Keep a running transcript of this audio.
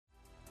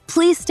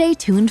Please stay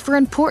tuned for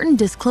important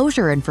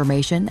disclosure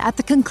information at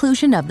the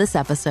conclusion of this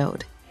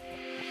episode.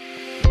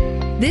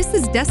 This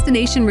is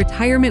Destination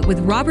Retirement with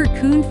Robert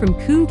Kuhn from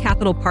Kuhn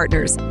Capital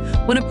Partners.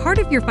 When a part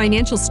of your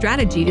financial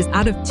strategy is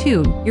out of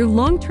tune, your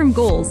long-term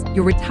goals,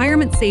 your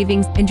retirement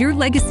savings, and your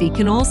legacy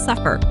can all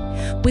suffer.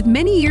 With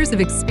many years of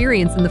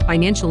experience in the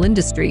financial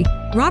industry,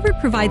 Robert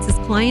provides his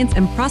clients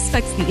and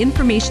prospects the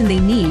information they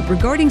need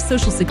regarding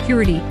Social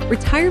Security,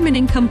 retirement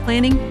income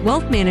planning,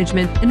 wealth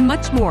management, and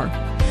much more.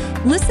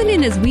 Listen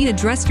in as we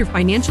address your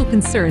financial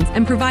concerns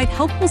and provide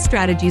helpful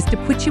strategies to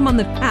put you on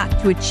the path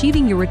to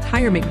achieving your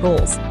retirement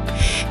goals.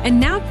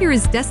 And now here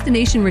is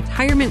Destination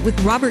Retirement with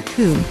Robert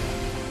Kuhn.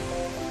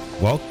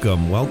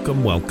 Welcome.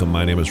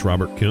 My name is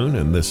Robert Kuhn,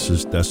 and this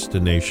is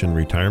Destination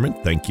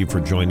Retirement. Thank you for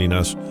joining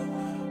us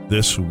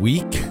this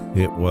week.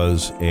 It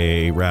was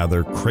a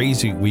rather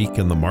crazy week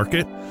in the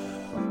market.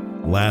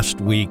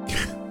 Last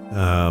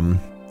weekend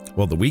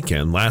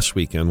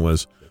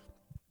was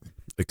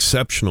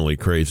exceptionally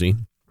crazy.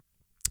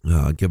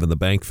 Given the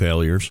bank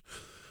failures.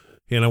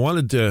 And I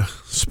wanted to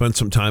spend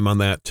some time on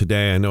that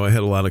today. I know I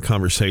had a lot of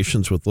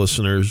conversations with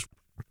listeners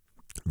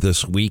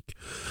this week,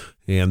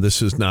 and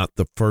this is not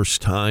the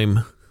first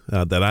time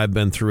that I've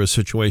been through a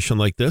situation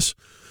like this.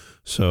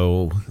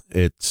 So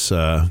it's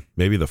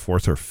maybe the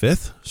fourth or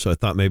fifth. So I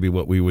thought maybe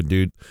what we would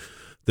do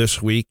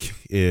this week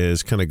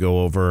is kind of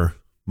go over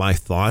my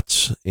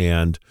thoughts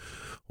and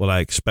what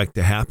I expect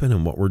to happen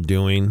and what we're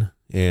doing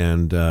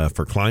and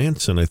for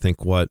clients. And I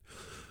think what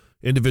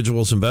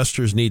individuals,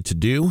 investors need to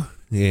do.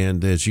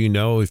 And as you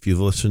know, if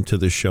you've listened to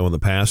this show in the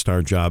past,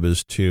 our job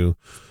is to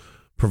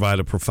provide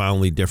a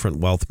profoundly different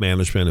wealth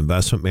management,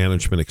 investment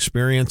management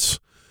experience.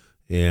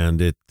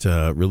 And it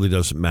really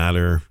doesn't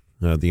matter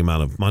the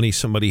amount of money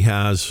somebody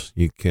has.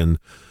 You can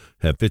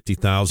have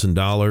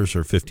 $50,000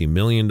 or $50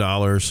 million.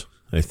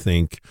 I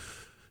think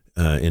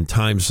in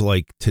times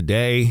like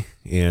today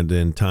and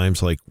in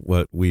times like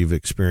what we've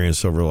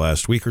experienced over the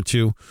last week or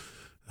two,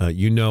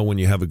 when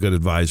you have a good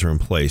advisor in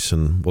place,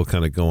 and we'll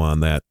kind of go on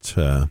that.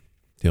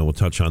 We'll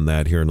touch on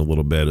that here in a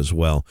little bit as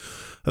well.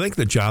 I think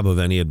the job of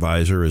any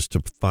advisor is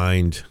to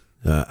find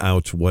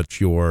out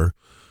what your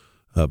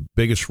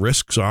biggest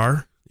risks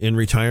are in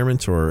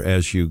retirement or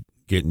as you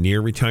get near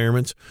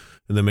retirement,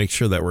 and then make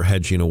sure that we're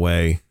hedging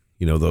away,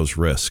 those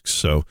risks.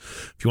 So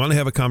if you want to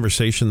have a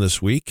conversation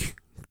this week,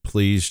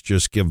 please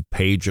just give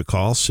Paige a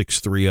call,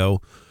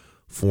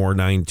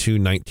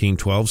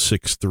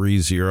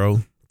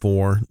 630-492-1912,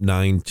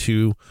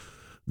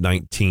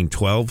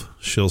 630-492-1912.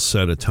 She'll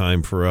set a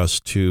time for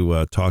us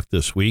to talk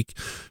this week.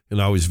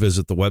 And always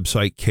visit the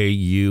website,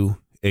 kuhncp.com,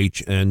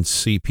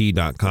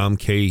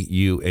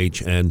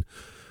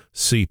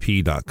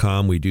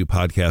 kuhncp.com. We do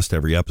podcast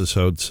every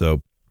episode.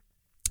 So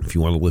if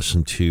you want to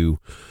listen to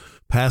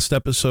past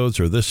episodes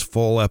or this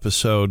full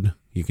episode,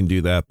 you can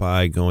do that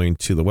by going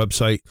to the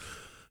website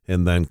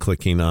and then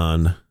clicking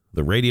on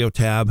the radio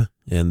tab,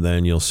 and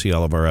then you'll see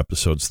all of our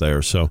episodes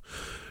there. So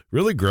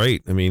really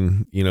great. I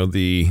mean,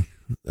 the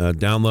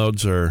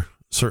downloads are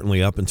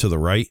certainly up and to the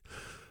right.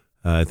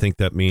 I think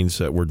that means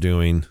that we're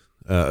doing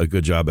a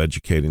good job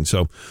educating.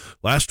 So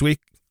last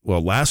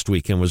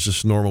weekend was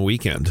just a normal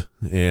weekend,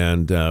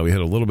 and we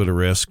had a little bit of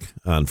risk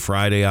on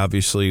Friday,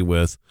 obviously,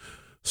 with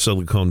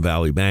Silicon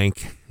Valley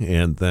Bank.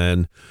 And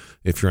then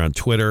if you're on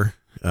Twitter,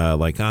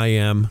 like I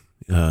am,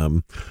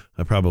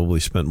 I probably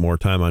spent more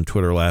time on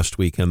Twitter last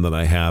weekend than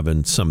I have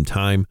in some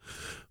time.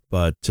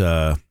 But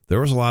there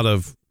was a lot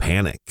of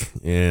panic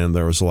and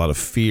there was a lot of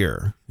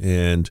fear.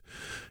 And,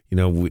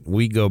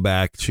 we go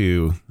back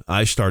to,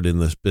 I started in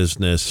this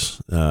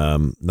business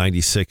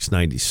 96,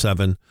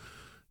 97,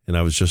 and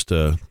I was just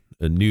a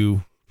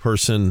new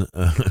person,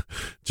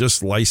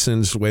 just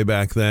licensed way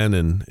back then.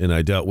 And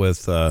I dealt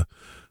with the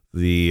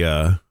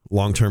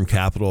long-term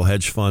capital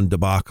hedge fund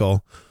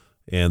debacle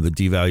and the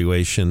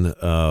devaluation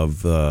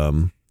of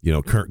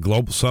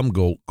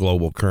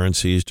global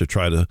currencies to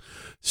try to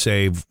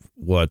save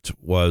what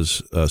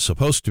was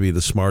supposed to be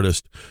the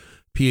smartest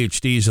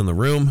PhDs in the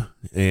room.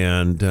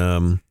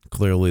 And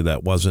clearly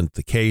that wasn't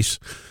the case.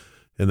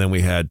 And then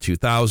we had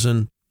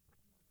 2000,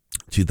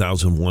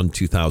 2001,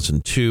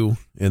 2002,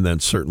 and then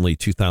certainly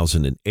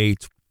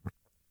 2008.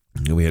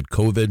 And we had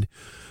COVID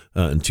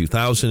in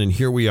 2000. And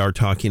here we are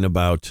talking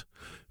about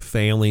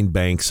failing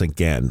banks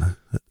again.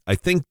 I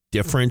think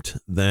different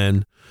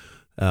than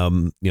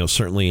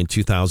certainly in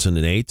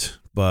 2008,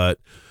 but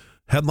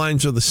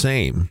headlines are the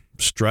same.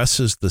 Stress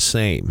is the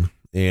same.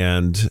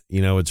 And,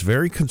 it's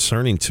very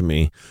concerning to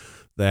me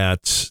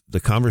that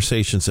the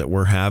conversations that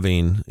we're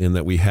having and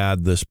that we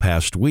had this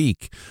past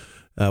week,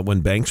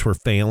 when banks were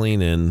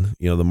failing and,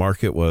 the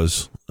market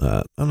was,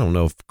 I don't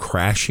know if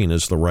crashing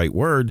is the right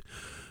word,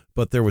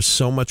 but there was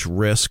so much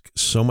risk,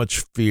 so much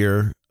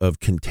fear of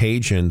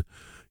contagion,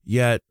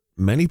 yet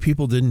many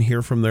people didn't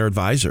hear from their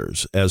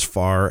advisors as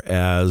far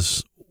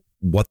as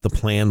what the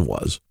plan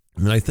was.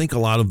 And I think a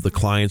lot of the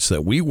clients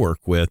that we work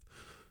with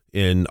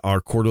in our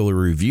quarterly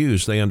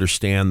reviews, they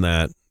understand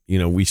that,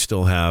 we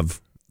still have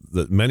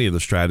many of the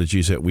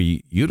strategies that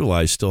we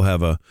utilize still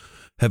have a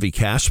heavy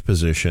cash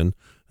position.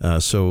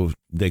 so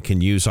they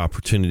can use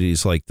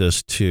opportunities like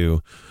this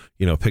to,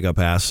 pick up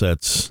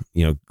assets,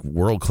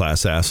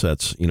 world-class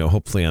assets,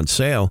 hopefully on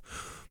sale.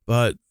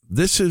 But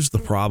this is the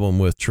problem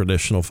with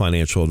traditional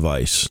financial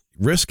advice.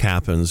 Risk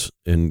happens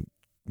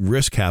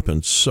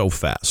so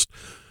fast.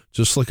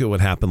 Just look at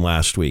what happened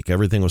last week.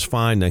 Everything was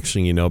fine. Next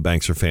thing you know,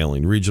 banks are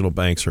failing. Regional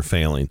banks are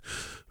failing.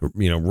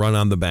 Run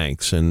on the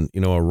banks. And,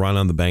 a run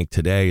on the bank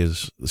today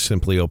is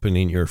simply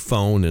opening your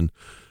phone and,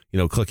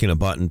 clicking a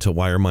button to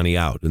wire money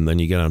out. And then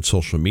you get on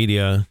social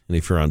media. And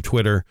if you're on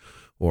Twitter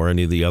or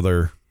any of the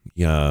other,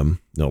 a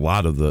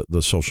lot of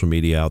the social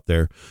media out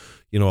there,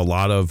 a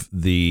lot of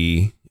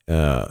the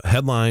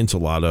headlines, a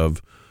lot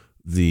of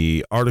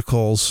the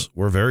articles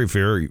were very,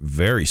 very,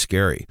 very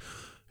scary.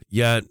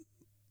 Yet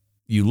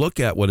you look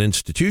at what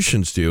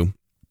institutions do,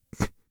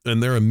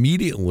 and they're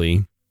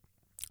immediately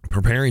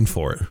preparing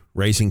for it,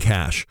 raising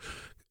cash,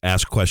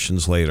 ask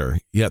questions later.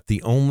 Yet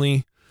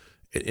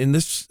and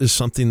this is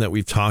something that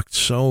we've talked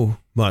so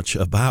much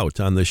about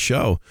on this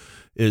show,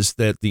 is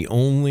that the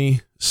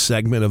only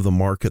segment of the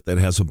market that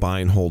has a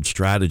buy and hold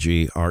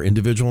strategy are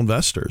individual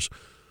investors.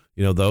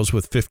 Those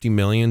with $50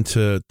 million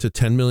to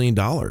 $10 million.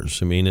 I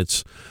mean,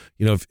 it's,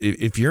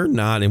 if you're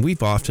not, and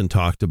we've often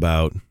talked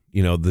about,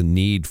 the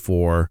need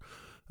for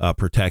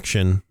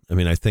protection. I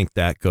mean, I think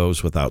that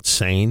goes without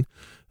saying.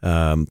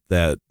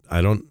 That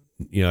I don't,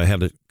 I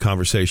had a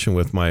conversation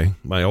with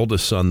my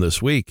oldest son this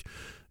week,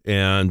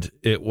 and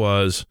it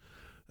was,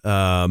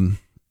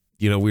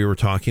 we were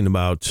talking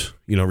about,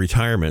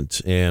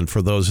 retirement, and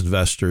for those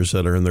investors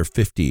that are in their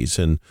 50s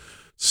and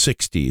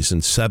 60s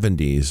and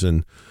 70s,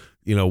 and,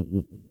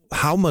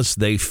 how must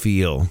they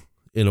feel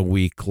in a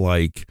week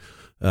like,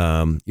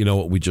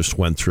 what we just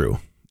went through?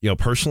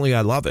 Personally,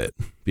 I love it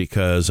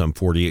because I'm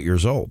 48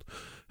 years old,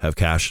 have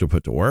cash to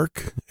put to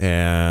work,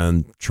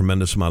 and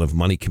tremendous amount of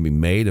money can be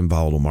made in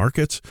volatile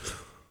markets.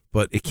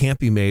 But it can't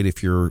be made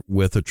if you're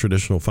with a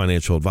traditional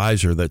financial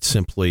advisor that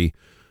simply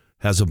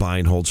has a buy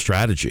and hold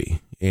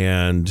strategy.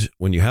 And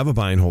when you have a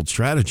buy and hold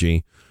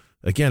strategy,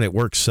 again, it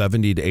works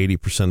 70 to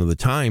 80% of the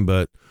time.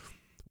 But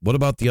what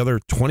about the other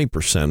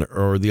 20%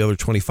 or the other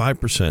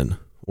 25%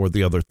 or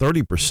the other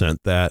 30%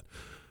 that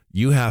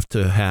you have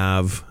to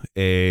have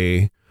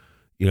a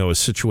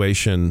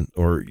situation,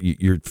 or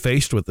you're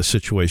faced with a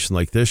situation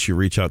like this, you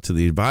reach out to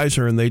the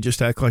advisor and they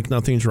just act like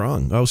nothing's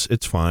wrong. Oh,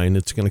 it's fine.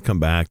 It's going to come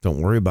back.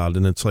 Don't worry about it.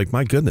 And it's like,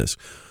 my goodness,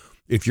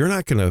 if you're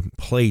not going to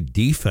play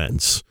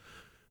defense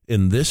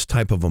in this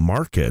type of a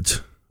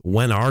market,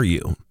 when are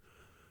you?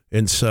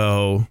 And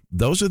so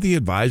those are the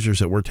advisors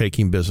that we're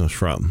taking business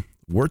from.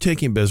 We're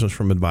taking business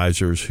from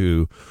advisors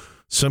who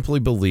simply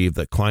believe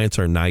that clients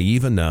are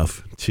naive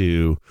enough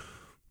to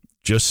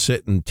just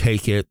sit and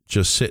take it,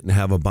 just sit and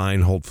have a buy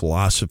and hold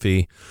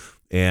philosophy,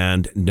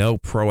 and no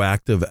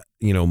proactive,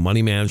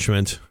 money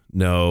management,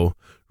 no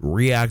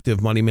reactive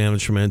money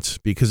management,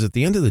 because at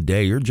the end of the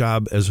day, your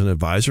job as an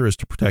advisor is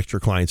to protect your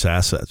client's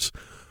assets.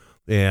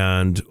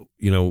 And,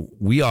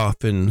 we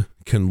often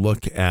can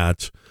look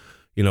at,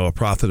 a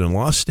profit and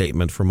loss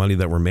statement for money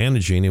that we're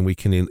managing, and we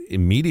can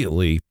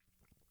immediately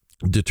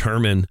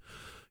determine,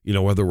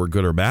 whether we're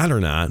good or bad or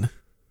not.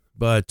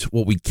 But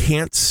what we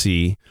can't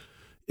see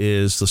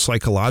is the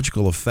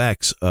psychological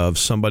effects of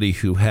somebody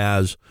who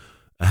has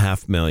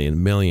 $500,000, $1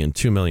 million,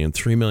 $2 million,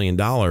 $3 million,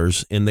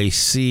 and they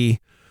see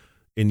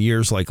in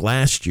years like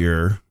last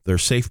year, their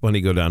safe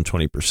money go down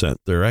 20%,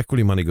 their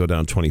equity money go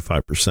down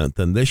 25%.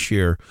 Then this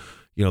year,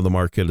 the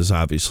market is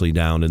obviously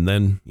down, and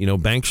then,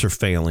 banks are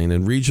failing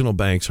and regional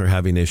banks are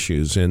having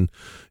issues. And,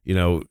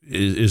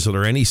 is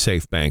there any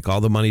safe bank?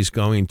 All the money's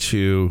going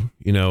to,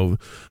 the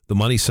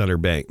money center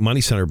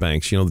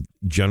banks,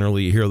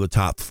 generally you hear the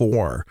top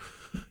four.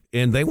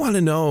 And they want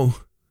to know,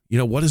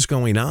 what is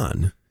going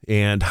on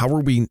and how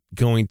are we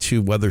going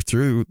to weather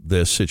through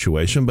this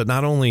situation, but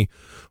not only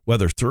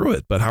weather through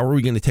it, but how are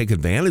we going to take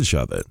advantage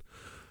of it?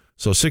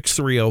 So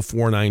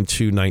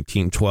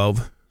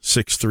 630-492-1912,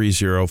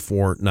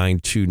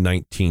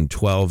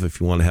 630-492-1912. If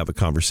you want to have a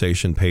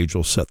conversation, Paige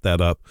will set that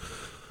up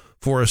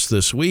for us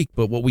this week.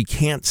 But what we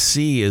can't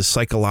see is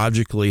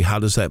psychologically, how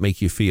does that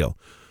make you feel?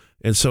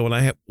 And so when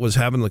I was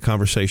having the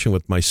conversation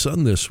with my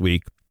son this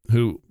week,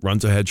 who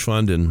runs a hedge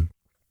fund and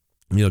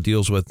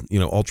deals with,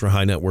 ultra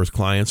high net worth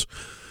clients.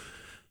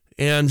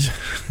 And,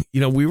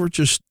 we were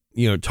just,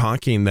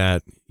 talking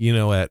that,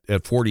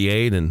 at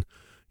 48 and,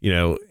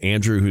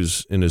 Andrew,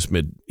 who's in his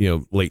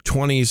late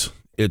 20s,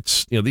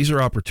 it's, these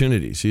are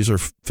opportunities. These are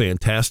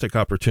fantastic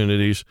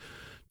opportunities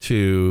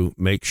to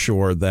make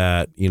sure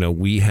that,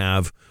 we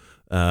have,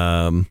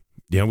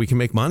 we can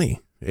make money.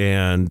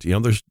 And,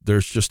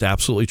 there's just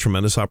absolutely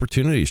tremendous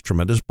opportunities,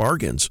 tremendous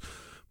bargains.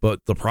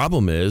 But the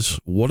problem is,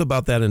 what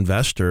about that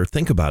investor?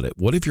 Think about it.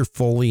 What if you're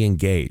fully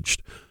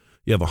engaged?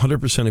 You have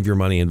 100% of your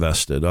money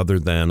invested other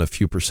than a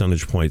few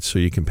percentage points so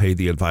you can pay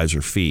the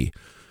advisor fee.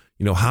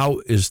 How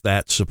is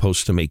that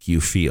supposed to make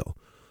you feel?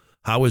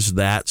 How is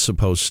that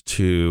supposed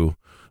to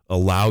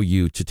allow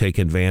you to take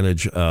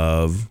advantage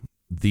of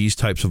these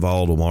types of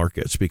volatile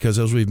markets? Because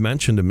as we've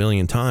mentioned a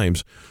million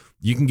times,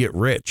 you can get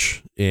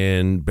rich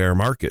in bear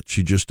markets.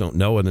 You just don't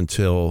know it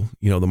until,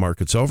 the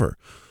market's over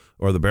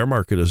or the bear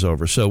market is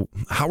over. So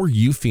how are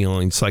you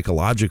feeling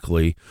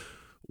psychologically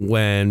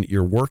when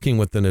you're working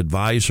with an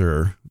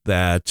advisor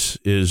that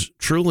is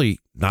truly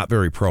not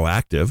very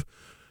proactive,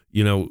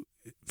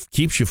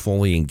 keeps you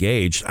fully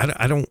engaged?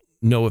 I don't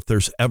know if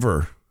there's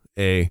ever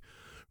a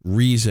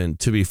reason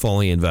to be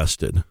fully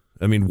invested.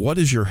 I mean, what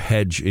is your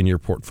hedge in your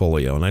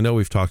portfolio? And I know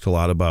we've talked a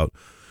lot about,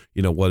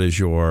 what is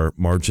your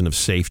margin of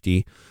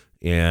safety?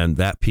 And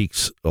that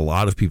piques a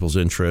lot of people's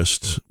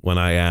interest when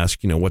I ask,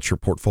 what's your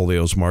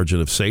portfolio's margin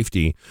of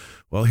safety?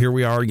 Well, here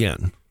we are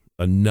again,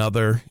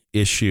 another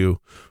issue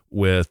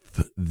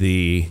with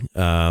the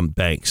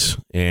banks,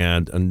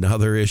 and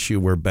another issue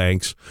where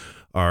banks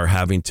are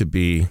having to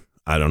be,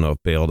 I don't know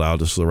if bailed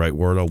out is the right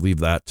word. I'll leave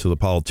that to the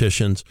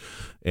politicians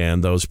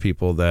and those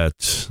people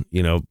that,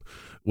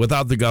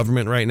 without the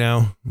government right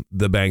now,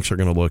 the banks are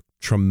going to look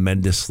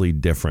tremendously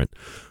different.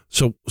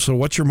 So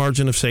what's your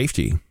margin of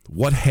safety?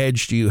 What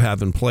hedge do you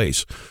have in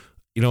place?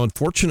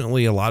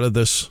 Unfortunately, a lot of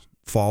this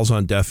falls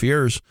on deaf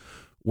ears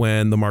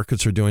when the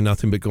markets are doing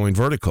nothing but going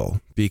vertical,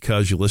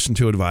 because you listen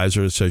to an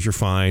advisor that says you're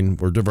fine,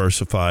 we're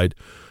diversified.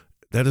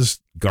 That is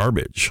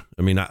garbage.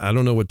 I mean, I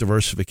don't know what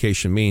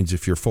diversification means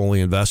if you're fully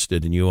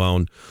invested and you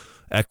own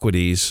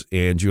equities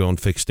and you own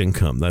fixed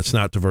income. That's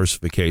not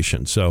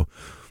diversification. So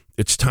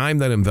it's time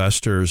that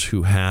investors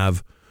who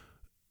have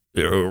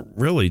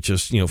really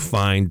just,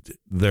 find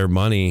their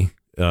money,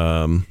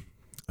 and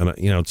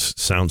it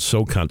sounds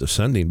so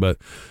condescending, but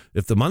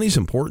if the money's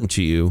important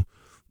to you,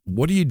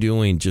 what are you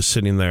doing just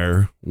sitting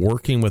there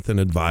working with an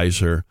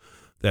advisor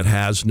that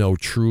has no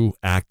true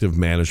active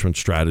management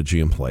strategy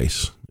in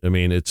place? I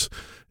mean,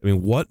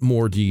 what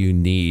more do you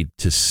need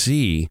to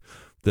see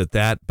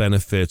that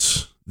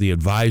benefits the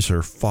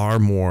advisor far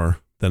more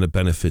than it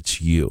benefits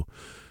you?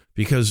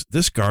 Because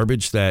this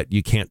garbage that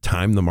you can't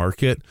time the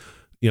market,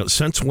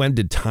 since when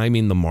did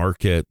timing the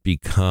market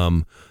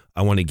become,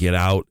 I want to get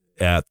out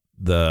at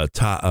the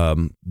top,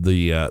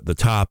 the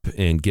top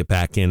and get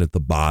back in at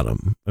the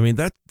bottom? I mean,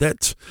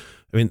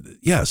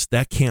 yes,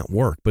 that can't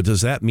work. But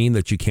does that mean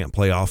that you can't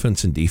play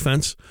offense and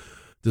defense?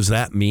 Does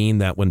that mean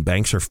that when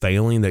banks are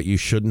failing that you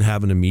shouldn't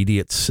have an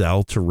immediate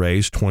sell to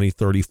raise 20,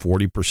 30,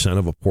 40%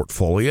 of a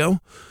portfolio?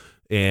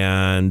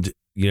 And,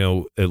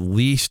 at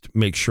least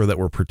make sure that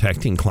we're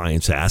protecting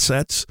clients'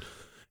 assets.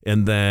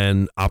 And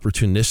then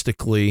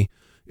opportunistically,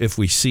 if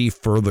we see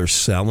further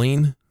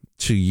selling,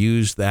 to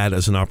use that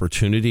as an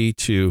opportunity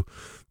to,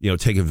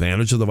 take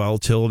advantage of the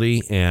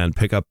volatility and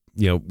pick up,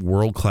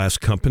 world-class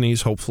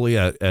companies, hopefully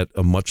at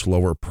a much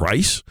lower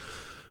price.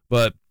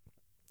 But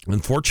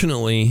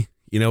unfortunately,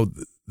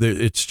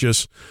 it's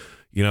just,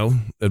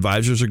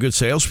 advisors are good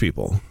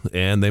salespeople,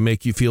 and they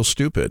make you feel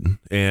stupid,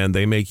 and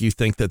they make you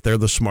think that they're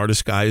the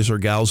smartest guys or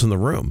gals in the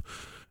room.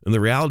 And the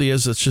reality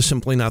is that's just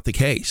simply not the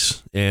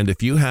case. And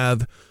if you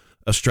have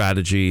a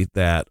strategy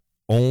that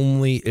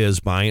only is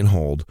buy and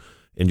hold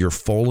and you're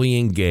fully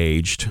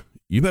engaged,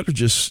 you better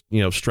just,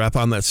 strap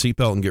on that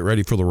seatbelt and get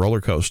ready for the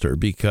roller coaster,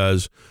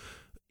 because,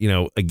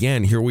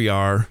 again, here we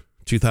are,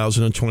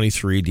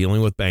 2023,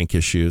 dealing with bank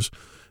issues.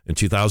 In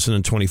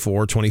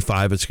 2024,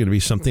 25, it's going to be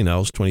something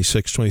else.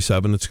 26,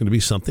 27, it's going to be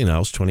something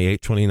else.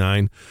 28,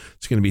 29,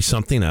 it's going to be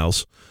something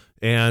else.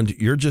 And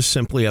you're just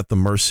simply at the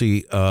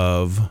mercy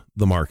of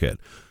the market.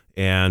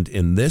 And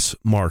in this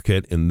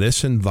market, in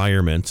this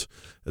environment,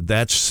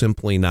 that's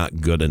simply not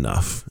good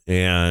enough.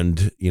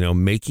 And,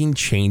 making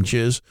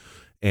changes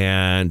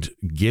and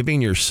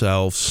giving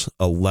yourselves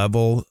a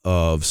level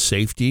of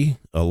safety,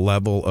 a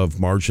level of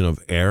margin of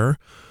error,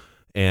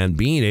 and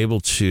being able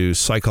to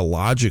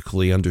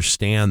psychologically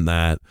understand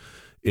that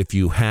if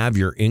you have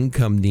your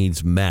income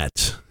needs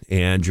met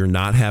and you're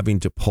not having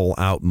to pull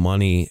out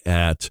money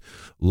at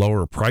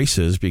lower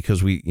prices,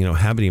 because we,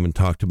 haven't even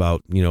talked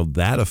about,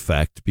 that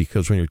effect,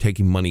 because when you're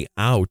taking money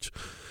out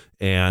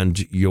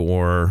and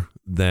you're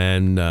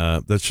then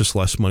that's just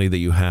less money that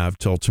you have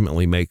to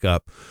ultimately make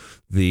up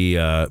the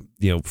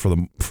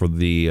for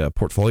the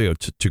portfolio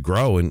to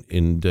grow,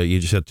 and you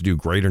just have to do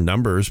greater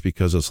numbers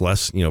because it's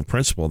less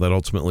principal that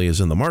ultimately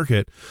is in the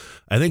market.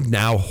 I think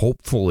now,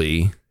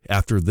 hopefully,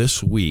 after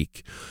this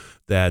week,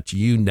 that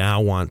you now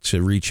want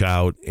to reach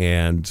out,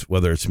 and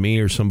whether it's me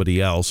or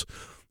somebody else,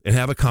 and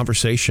have a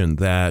conversation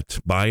that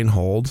buy and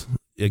hold,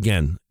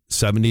 again,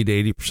 70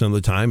 to 80% of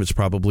the time, it's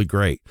probably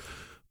great.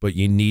 But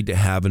you need to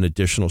have an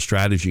additional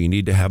strategy. You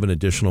need to have an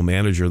additional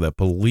manager that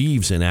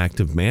believes in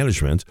active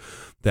management,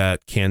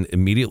 that can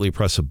immediately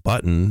press a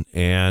button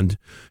and,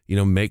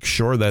 make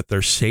sure that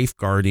they're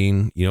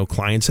safeguarding,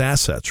 clients'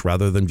 assets,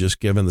 rather than just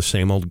giving the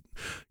same old,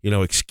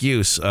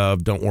 excuse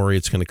of don't worry,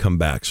 it's going to come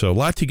back. So a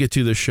lot to get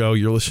to this show.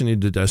 You're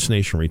listening to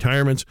Destination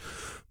Retirements.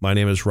 My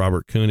name is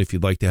Robert Kuhn. If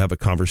you'd like to have a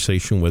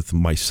conversation with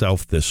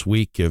myself this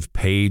week, give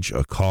Paige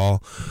a call,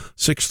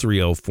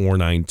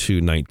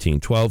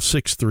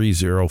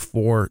 630-492-1912,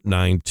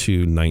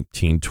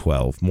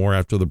 630-492-1912. More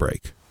after the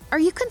break. Are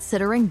you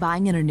considering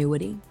buying an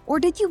annuity?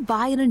 Or did you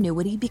buy an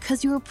annuity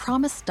because you were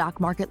promised stock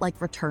market-like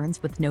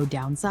returns with no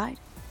downside?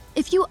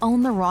 If you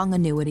own the wrong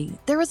annuity,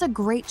 there is a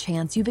great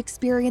chance you've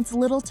experienced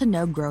little to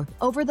no growth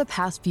over the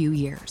past few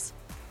years.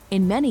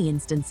 In many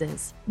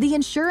instances, the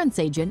insurance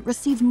agent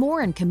received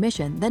more in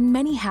commission than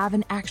many have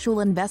in actual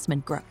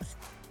investment growth.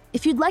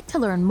 If you'd like to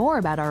learn more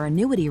about our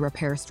annuity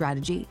repair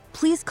strategy,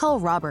 please call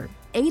Robert,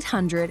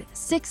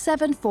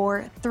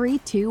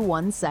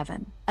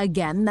 800-674-3217.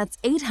 Again, that's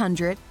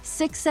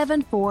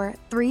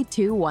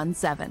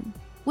 800-674-3217.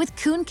 With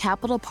Kuhn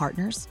Capital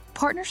Partners,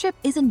 partnership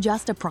isn't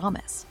just a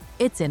promise,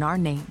 it's in our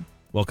name.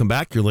 Welcome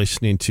back. You're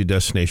listening to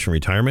Destination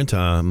Retirement.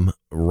 I'm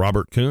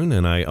Robert Kuhn,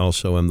 and I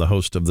also am the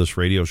host of this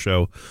radio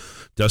show,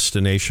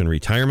 Destination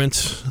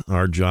Retirement.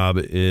 Our job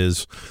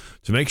is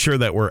to make sure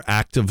that we're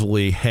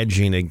actively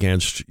hedging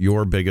against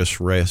your biggest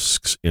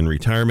risks in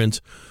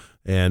retirement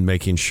and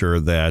making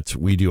sure that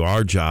we do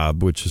our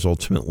job, which is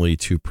ultimately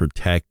to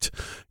protect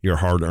your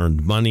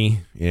hard-earned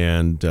money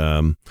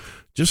and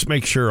just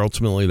make sure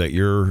ultimately that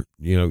your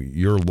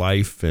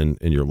life and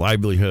your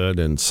livelihood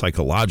and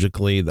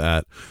psychologically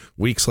that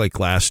weeks like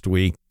last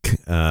week,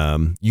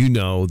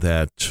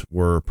 that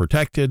we're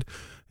protected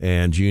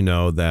and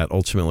that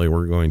ultimately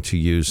we're going to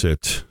use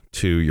it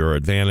to your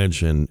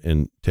advantage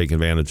and take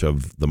advantage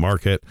of the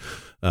market,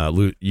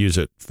 use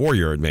it for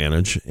your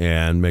advantage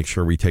and make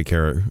sure we take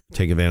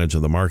advantage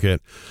of the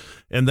market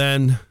and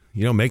then,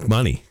 make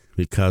money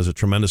because a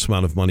tremendous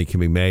amount of money can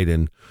be made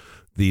in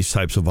these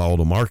types of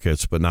volatile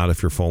markets, but not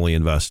if you're fully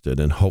invested.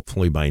 And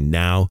hopefully by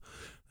now,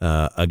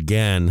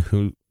 again,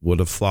 who would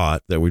have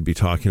thought that we'd be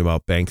talking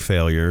about bank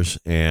failures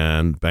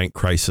and bank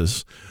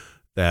crisis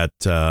that,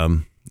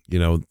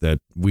 that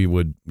we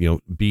would,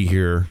 be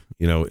here,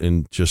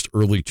 in just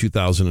early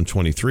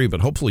 2023.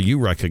 But hopefully you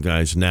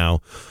recognize now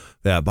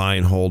that buy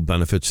and hold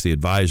benefits the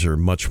advisor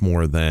much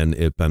more than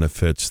it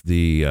benefits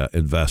the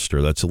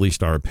investor. That's at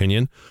least our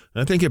opinion.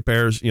 And I think it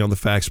bears, the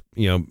facts,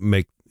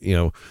 make,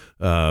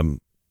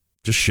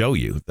 just show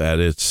you that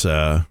it's,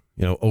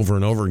 over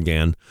and over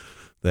again,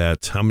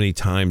 that how many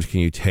times can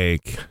you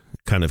take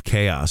kind of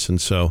chaos? And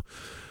so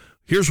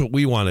here's what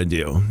we want to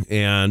do.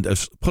 And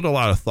I've put a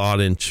lot of thought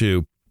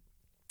into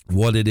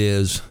what it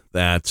is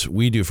that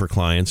we do for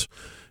clients.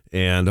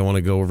 And I want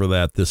to go over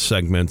that this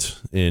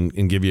segment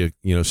and give you,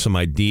 some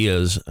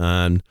ideas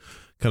on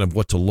kind of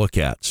what to look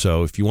at.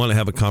 So if you want to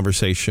have a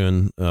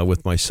conversation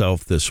with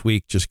myself this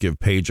week, just give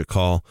Paige a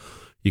call.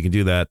 You can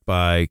do that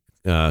by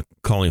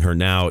calling her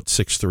now at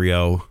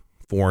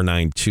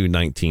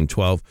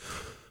 630-492-1912,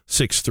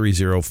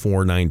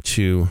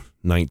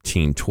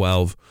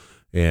 630-492-1912,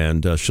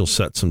 and she'll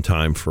set some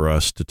time for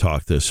us to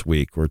talk this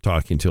week. We're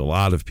talking to a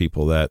lot of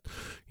people that,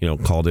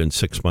 called in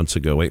 6 months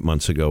ago, 8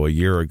 months ago, a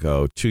year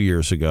ago, 2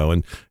 years ago,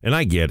 and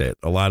I get it.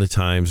 A lot of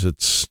times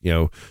it's,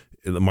 the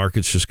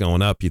market's just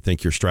going up. You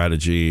think your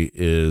strategy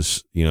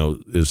is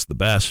the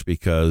best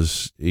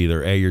because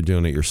either A, you're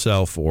doing it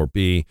yourself, or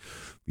B,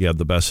 you have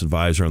the best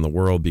advisor in the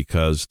world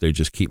because they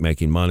just keep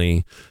making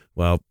money.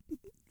 Well,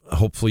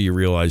 hopefully you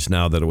realize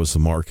now that it was the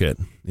market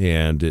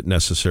and it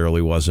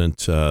necessarily wasn't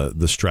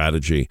the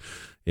strategy.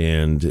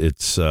 And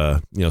it's,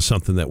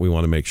 something that we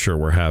want to make sure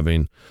we're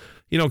having,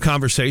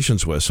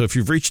 conversations with. So if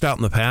you've reached out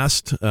in the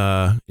past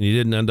and you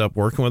didn't end up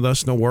working with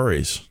us, no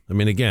worries. I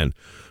mean, again,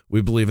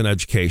 we believe in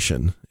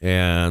education,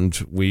 and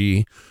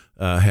we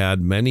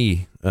had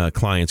many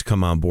clients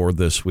come on board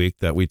this week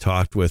that we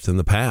talked with in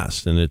the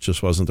past, and it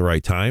just wasn't the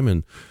right time.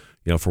 And,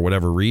 for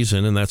whatever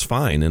reason, and that's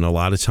fine. And a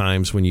lot of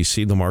times when you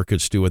see the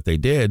markets do what they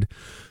did,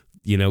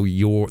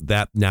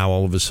 that now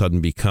all of a sudden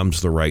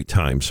becomes the right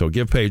time. So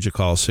give Paige a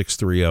call,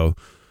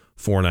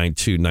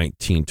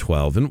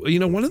 630-492-1912. And,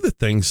 one of the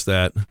things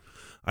that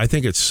I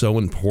think it's so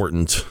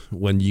important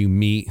when you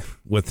meet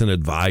with an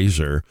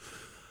advisor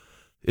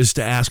is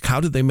to ask, how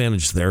did they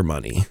manage their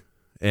money?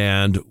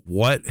 And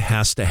what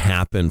has to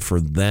happen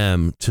for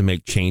them to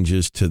make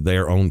changes to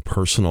their own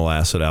personal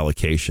asset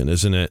allocation?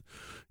 Isn't it,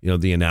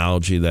 the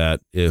analogy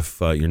that if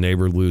your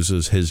neighbor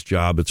loses his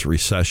job, it's a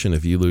recession.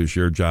 If you lose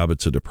your job,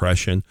 it's a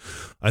depression.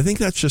 I think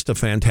that's just a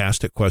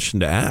fantastic question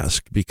to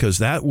ask because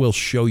that will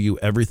show you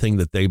everything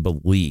that they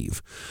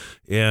believe.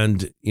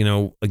 And,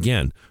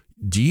 again,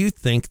 do you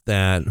think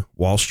that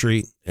Wall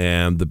Street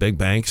and the big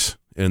banks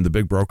and the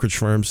big brokerage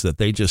firms, that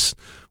they just,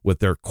 with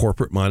their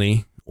corporate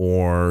money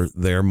or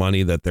their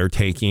money that they're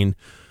taking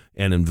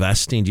and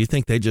investing, do you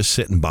think they just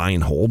sit and buy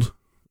and hold?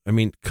 I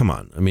mean, come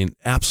on. I mean,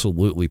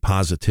 absolutely,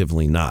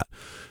 positively not.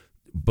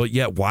 But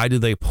yet, why do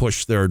they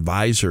push their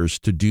advisors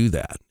to do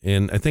that?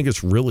 And I think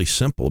it's really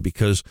simple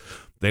because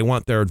they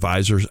want their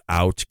advisors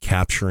out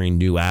capturing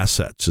new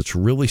assets. It's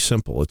really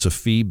simple. It's a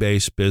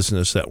fee-based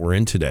business that we're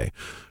in today,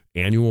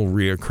 annual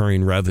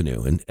reoccurring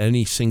revenue. And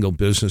any single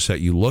business that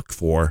you look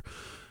for,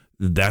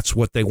 that's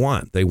what they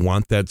want. They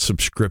want that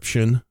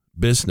subscription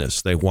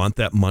business. They want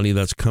that money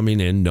that's coming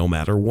in no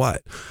matter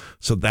what.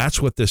 So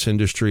that's what this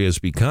industry has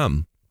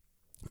become.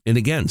 And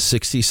again,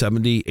 60,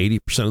 70,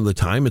 80% of the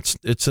time,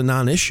 it's a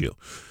non-issue.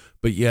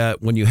 But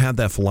yet when you have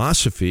that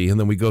philosophy and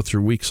then we go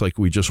through weeks like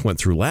we just went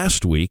through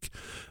last week,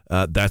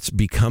 that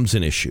becomes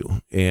an issue.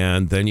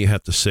 And then you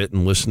have to sit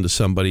and listen to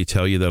somebody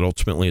tell you that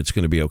ultimately it's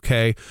going to be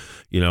okay.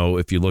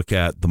 If you look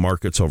at the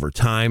markets over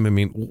time, I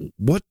mean,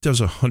 what does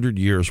 100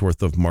 years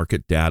worth of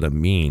market data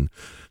mean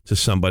to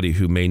somebody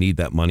who may need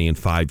that money in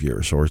 5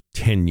 years or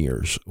 10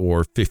 years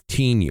or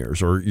 15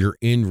 years, or you're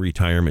in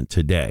retirement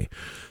today?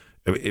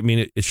 I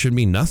mean, it should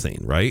mean nothing,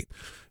 right?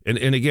 And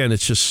again,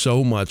 it's just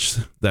so much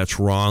that's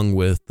wrong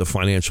with the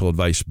financial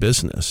advice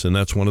business. And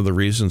that's one of the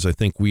reasons I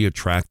think we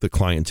attract the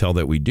clientele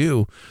that we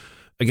do.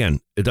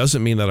 Again, it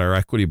doesn't mean that our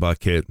equity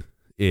bucket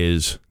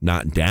is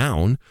not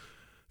down,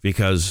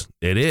 because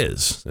it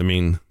is. I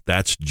mean,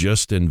 that's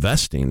just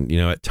investing.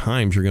 At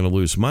times you're going to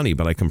lose money,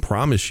 but I can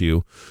promise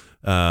you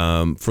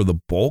for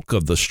the bulk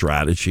of the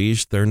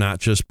strategies, they're not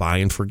just buy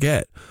and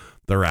forget.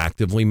 They're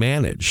actively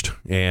managed.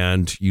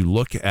 And you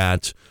look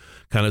at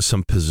kind of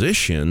some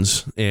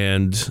positions,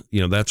 and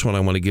that's what I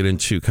want to get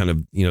into kind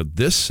of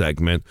this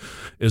segment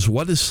is,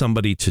 what is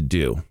somebody to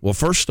do? Well,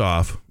 first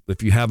off,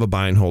 if you have a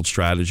buy and hold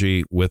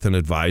strategy with an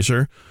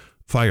advisor,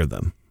 fire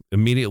them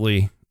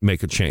immediately.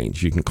 Make a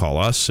change. You can call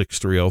us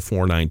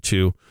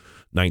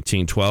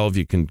 630-492-1912.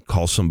 You can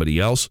call somebody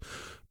else,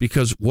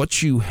 because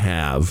what you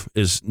have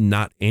is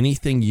not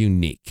anything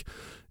unique.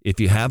 If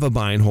you have a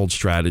buy and hold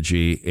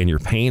strategy and you're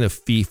paying a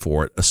fee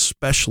for it,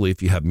 especially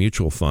if you have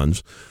mutual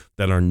funds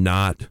that are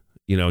not,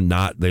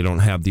 they don't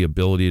have the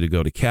ability to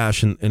go to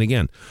cash. And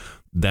again,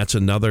 that's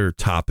another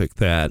topic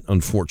that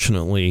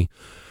unfortunately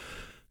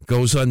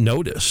goes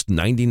unnoticed.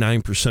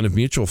 99% of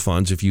mutual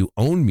funds, if you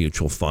own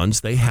mutual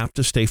funds, they have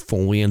to stay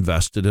fully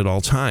invested at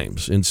all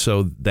times. And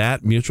so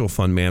that mutual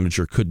fund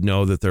manager could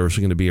know that there was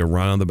going to be a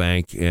run on the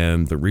bank,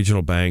 and the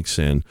regional banks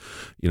and,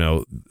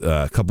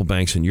 a couple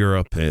banks in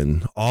Europe,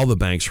 and all the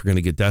banks were going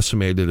to get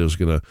decimated. It was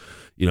going to,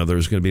 there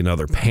was going to be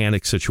another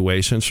panic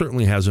situation.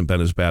 Certainly hasn't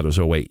been as bad as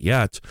 2008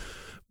 yet,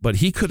 but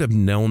he could have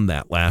known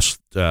that last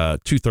 2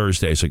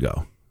 Thursdays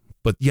ago,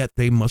 but yet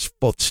they must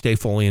both stay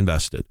fully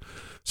invested.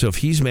 So if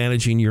he's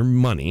managing your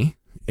money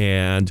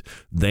and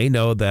they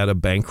know that a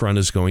bank run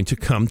is going to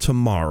come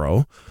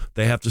tomorrow,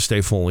 they have to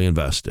stay fully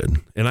invested.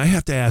 And I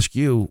have to ask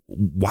you,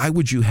 why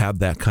would you have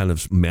that kind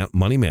of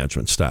money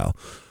management style?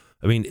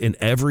 I mean, in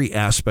every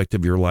aspect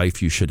of your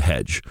life, you should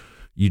hedge.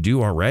 You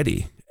do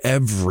already.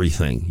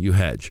 Everything you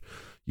hedge.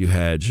 You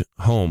hedge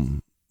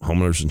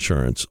homeowners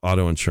insurance,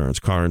 auto insurance,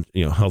 car,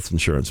 health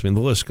insurance. I mean,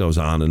 the list goes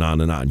on and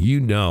on and on.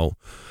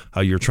 How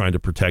you're trying to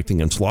protect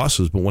against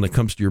losses. But when it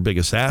comes to your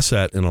biggest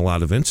asset, in a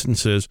lot of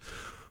instances,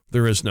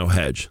 there is no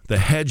hedge. The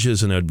hedge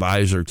is an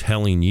advisor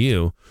telling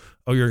you,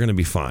 oh, you're going to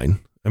be fine.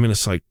 I mean,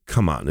 it's like,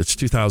 come on, it's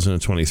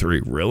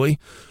 2023. Really?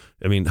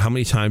 I mean, how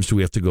many times do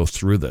we have to go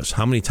through this?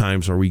 How many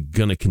times are we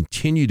going to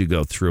continue to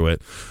go through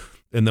it?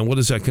 And then what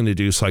is that going to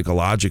do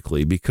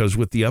psychologically? Because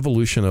with the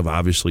evolution of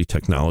obviously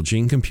technology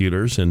and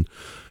computers and,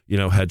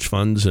 hedge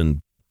funds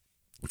and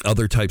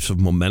other types of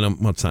momentum,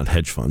 well, it's not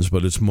hedge funds,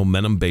 but it's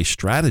momentum-based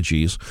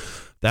strategies.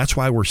 That's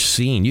why we're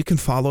seeing, you can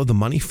follow the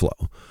money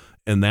flow.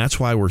 And that's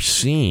why we're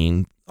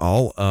seeing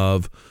all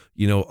of,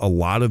 a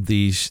lot of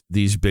these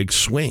big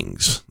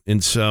swings.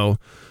 And so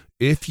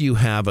if you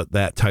have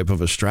that type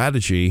of a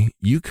strategy,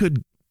 you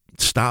could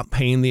stop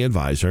paying the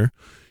advisor.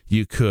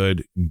 You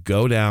could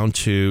go down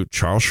to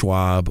Charles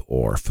Schwab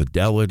or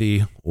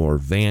Fidelity or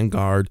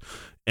Vanguard.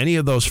 Any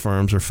of those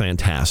firms are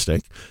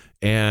fantastic.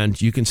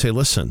 And you can say,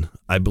 listen,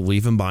 I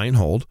believe in buy and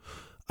hold.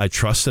 I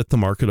trust that the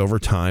market over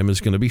time is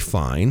going to be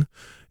fine.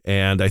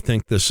 And I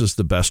think this is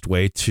the best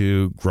way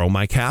to grow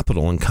my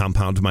capital and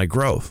compound my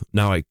growth.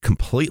 Now, I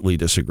completely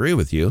disagree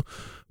with you,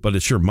 but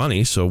it's your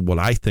money. So what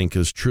I think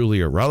is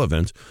truly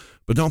irrelevant,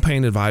 but don't pay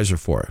an advisor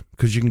for it,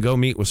 because you can go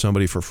meet with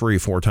somebody for free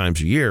 4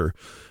 times a year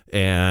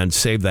and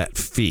save that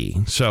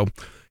fee. So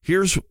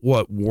here's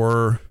what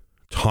we're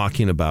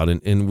talking about,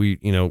 and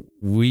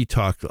we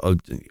talked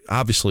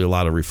obviously a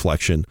lot of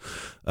reflection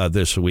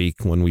this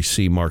week when we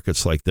see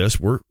markets like this.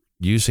 We're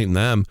using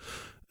them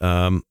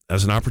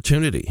as an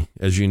opportunity.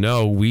 As you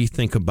know, we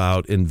think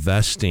about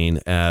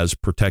investing as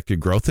protected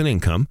growth and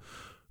income,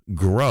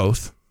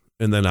 growth,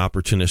 and then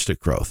opportunistic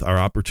growth. Our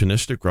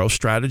opportunistic growth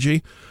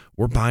strategy,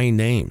 we're buying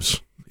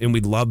names, and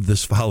we love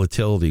this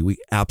volatility. We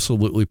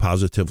absolutely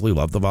positively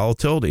love the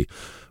volatility.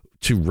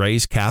 To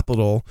raise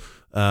capital,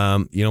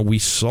 we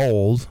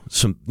sold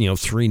some,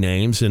 3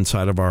 names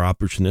inside of our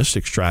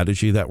opportunistic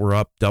strategy that were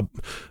up the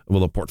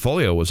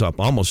portfolio was up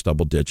almost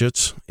double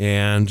digits,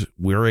 and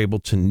we're able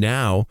to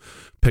now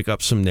pick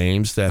up some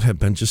names that have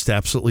been just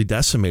absolutely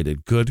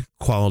decimated, good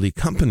quality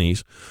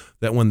companies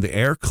that when the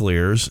air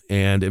clears,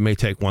 and it may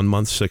take 1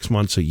 month, 6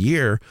 months, a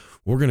year,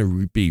 we're going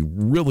to be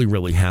really,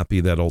 really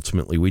happy that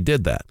ultimately we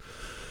did that.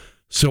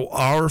 So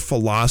our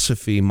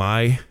philosophy,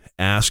 my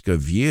ask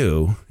of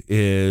you,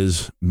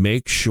 is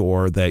make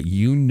sure that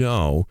you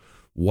know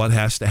what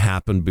has to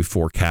happen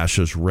before cash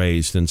is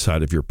raised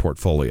inside of your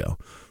portfolio.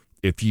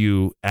 If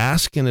you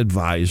ask an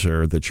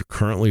advisor that you're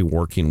currently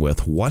working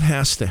with, what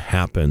has to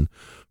happen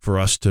for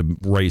us to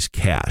raise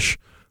cash,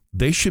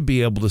 they should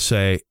be able to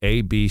say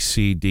A, B,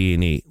 C, D,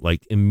 and E,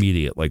 like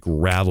immediate, like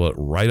rattle it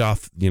right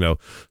off. As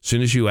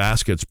soon as you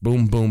ask, it's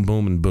boom, boom,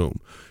 boom, and boom.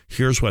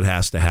 Here's what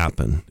has to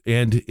happen.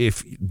 And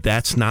if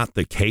that's not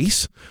the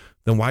case,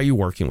 then why are you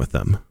working with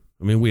them?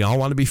 I mean, we all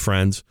want to be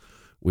friends.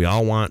 We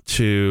all want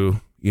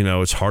to,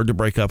 it's hard to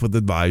break up with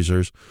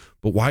advisors,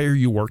 but why are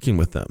you working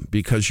with them?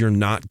 Because you're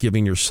not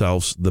giving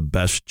yourselves the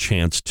best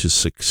chance to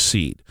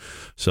succeed.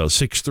 So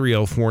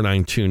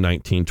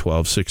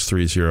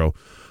 630-492-1912,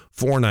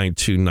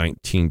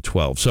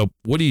 630-492-1912. So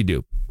what do you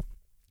do?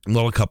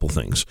 Well, a couple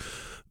things.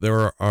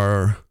 There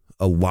are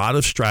a lot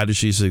of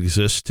strategies that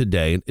exist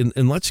today.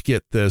 And let's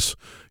get this,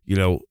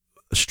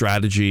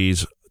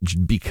 strategies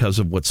because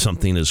of what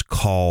something is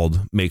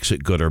called makes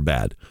it good or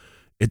bad.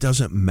 It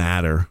doesn't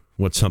matter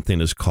what something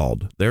is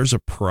called. There's a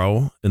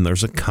pro and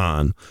there's a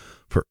con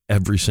for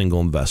every single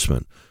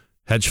investment.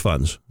 Hedge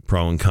funds,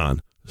 pro and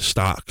con.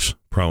 Stocks,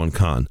 pro and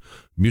con.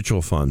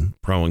 Mutual fund,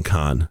 pro and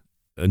con.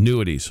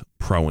 Annuities,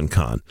 pro and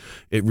con.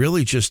 It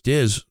really just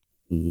is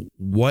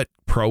what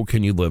pro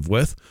can you live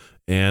with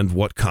and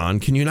what con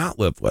can you not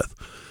live with.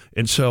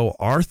 And so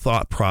our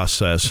thought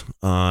process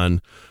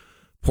on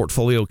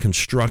portfolio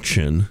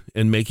construction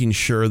and making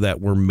sure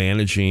that we're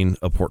managing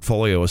a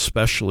portfolio,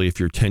 especially if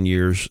you're 10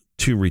 years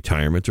to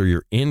retirement or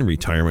you're in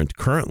retirement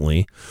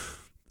currently,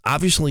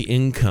 obviously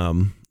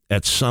income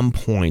at some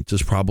point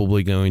is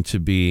probably going to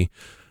be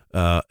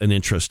an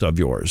interest of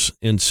yours.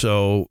 And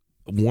so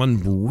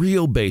one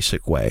real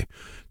basic way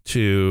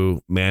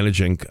to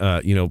managing,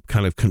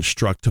 kind of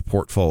construct a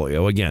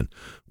portfolio. Again,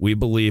 we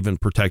believe in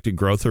protected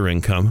growth or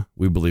income.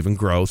 We believe in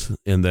growth,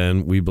 and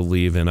then we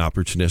believe in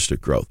opportunistic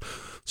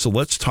growth. So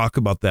let's talk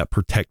about that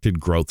protected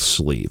growth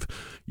sleeve.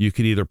 You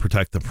could either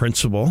protect the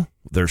principal.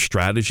 There's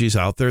strategies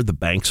out there. The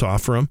banks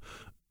offer them.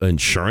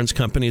 Insurance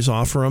companies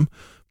offer them.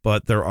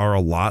 But there are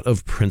a lot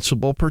of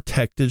principal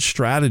protected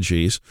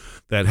strategies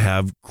that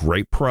have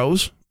great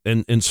pros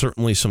and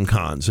certainly some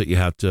cons that you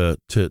have to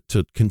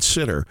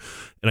consider.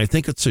 And I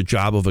think it's the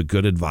job of a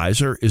good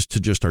advisor is to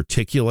just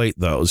articulate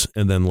those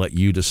and then let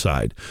you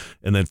decide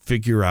and then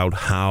figure out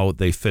how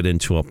they fit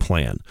into a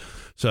plan.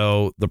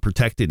 So the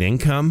protected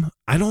income,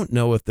 I don't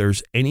know if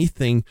there's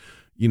anything,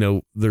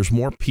 there's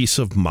more peace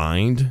of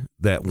mind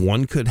that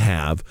one could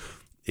have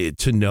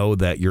to know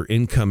that your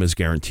income is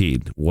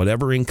guaranteed.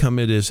 Whatever income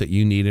it is that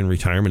you need in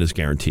retirement is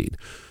guaranteed.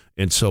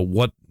 And so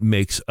what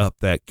makes up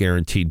that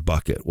guaranteed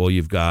bucket? Well,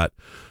 you've got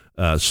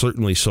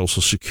certainly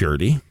Social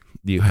Security.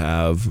 You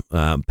have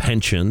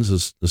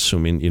pensions,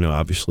 assuming,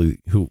 obviously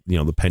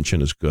the pension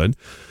is good.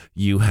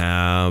 You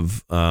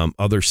have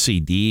other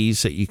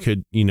CDs that you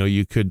could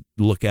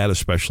look at,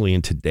 especially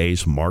in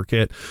today's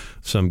market,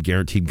 some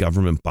guaranteed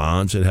government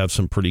bonds that have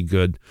some pretty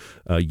good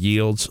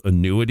yields,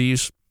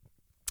 annuities.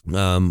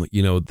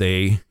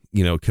 They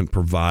can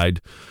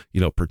provide,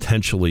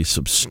 potentially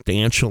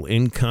substantial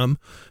income.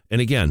 And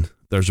again,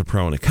 there's a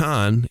pro and a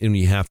con, and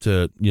you have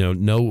to,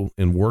 know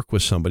and work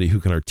with somebody who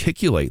can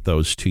articulate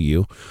those to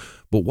you.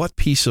 But what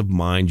peace of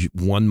mind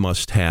one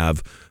must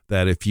have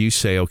that if you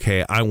say,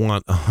 okay, I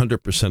want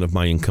 100% of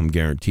my income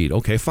guaranteed.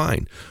 Okay,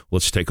 fine.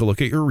 Let's take a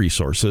look at your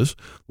resources.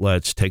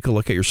 Let's take a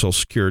look at your Social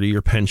Security,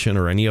 your pension,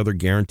 or any other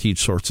guaranteed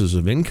sources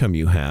of income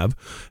you have.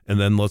 And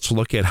then let's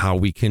look at how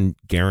we can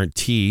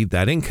guarantee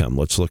that income.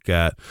 Let's look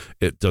at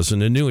it. Does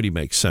an annuity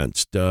make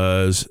sense?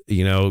 Does,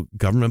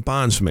 government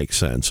bonds make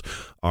sense?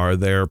 Are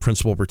there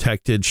principal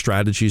protected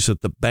strategies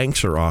that the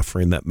banks are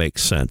offering that make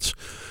sense?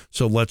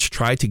 So let's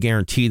try to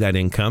guarantee that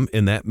income.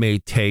 And that may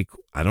take,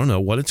 I don't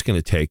know what it's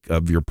going to take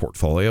of your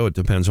portfolio. It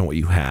depends on what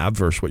you have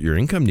versus what your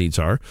income needs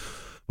are.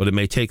 But it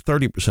may take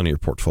 30% of your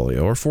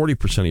portfolio or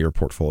 40% of your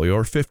portfolio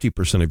or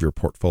 50% of your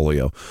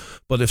portfolio.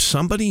 But if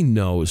somebody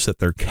knows that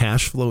their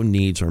cash flow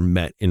needs are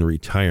met in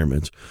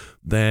retirement,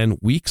 then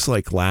weeks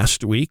like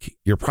last week,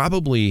 you're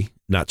probably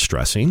not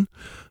stressing.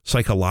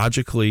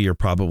 Psychologically, you're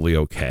probably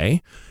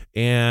okay.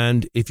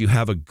 And if you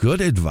have a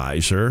good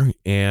advisor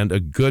and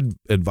a good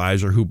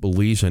advisor who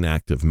believes in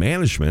active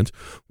management,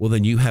 well,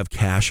 then you have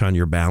cash on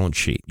your balance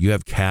sheet. You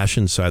have cash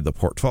inside the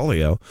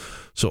portfolio.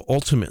 So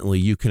ultimately,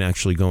 you can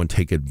actually go and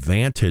take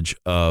advantage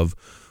of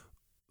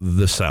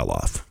the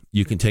sell-off.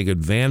 You can take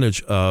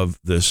advantage of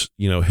this,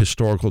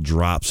 historical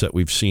drops that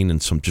we've seen in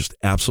some just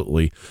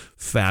absolutely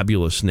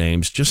fabulous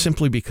names, just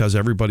simply because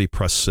everybody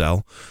pressed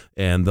sell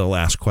and they'll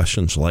ask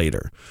questions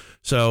later.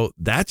 So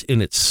that's in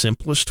its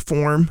simplest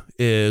form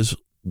is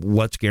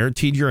let's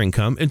guarantee your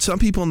income. And some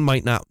people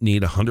might not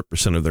need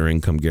 100% of their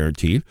income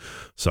guaranteed.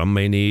 Some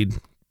may need,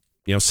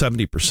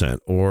 70%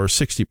 or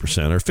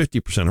 60% or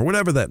 50% or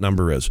whatever that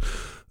number is.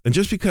 And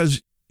just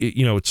because,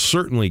 it's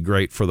certainly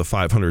great for the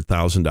 $500,000,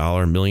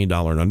 $1 million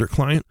and under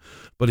client.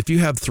 But if you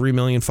have $3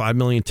 million, $5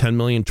 million, $10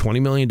 million,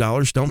 $20 million,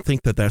 don't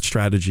think that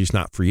strategy is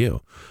not for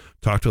you.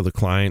 Talked with a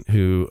client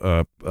who,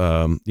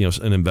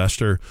 an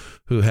investor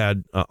who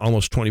had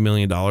almost $20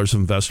 million of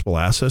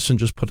investable assets and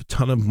just put a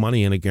ton of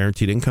money in a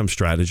guaranteed income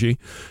strategy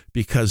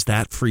because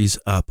that frees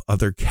up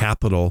other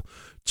capital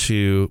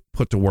to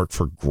put to work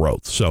for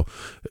growth. So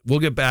we'll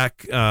get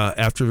back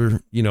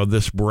after,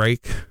 this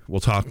break. We'll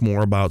talk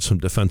more about some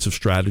defensive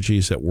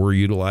strategies that we're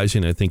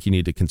utilizing. I think you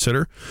need to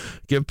consider.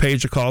 Give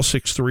Paige a call,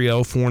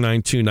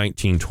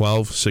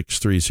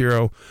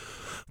 630-492-1912,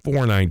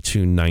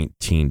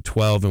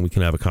 630-492-1912, and we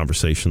can have a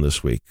conversation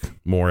this week.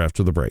 More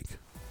after the break.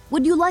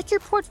 Would you like your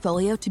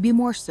portfolio to be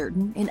more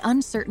certain in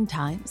uncertain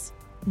times?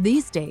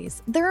 These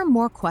days, there are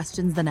more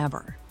questions than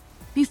ever.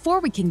 Before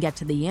we can get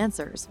to the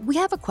answers, we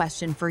have a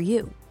question for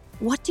you.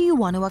 What do you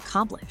want to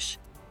accomplish?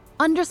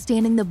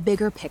 Understanding the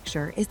bigger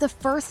picture is the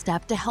first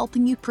step to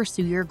helping you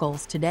pursue your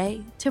goals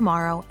today,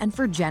 tomorrow, and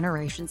for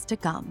generations to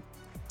come.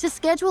 To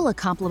schedule a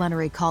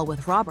complimentary call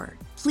with Robert,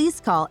 please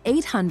call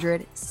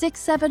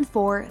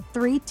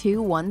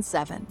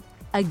 800-674-3217.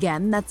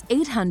 Again, that's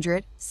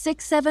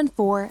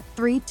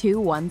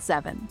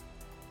 800-674-3217.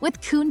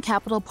 With Kuhn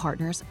Capital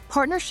Partners,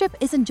 partnership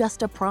isn't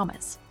just a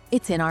promise,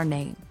 it's in our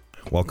name.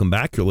 Welcome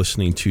back. You're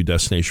listening to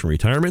Destination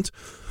Retirement.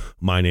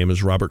 My name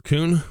is Robert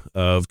Kuhn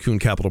of Kuhn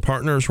Capital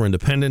Partners. We're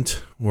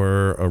independent.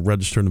 We're a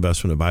registered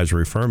investment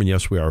advisory firm. And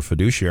yes, we are a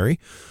fiduciary.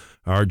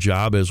 Our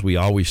job, as we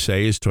always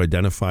say, is to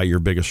identify your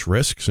biggest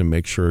risks and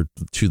make sure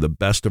to the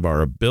best of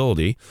our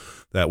ability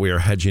that we are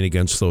hedging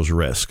against those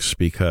risks,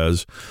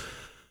 because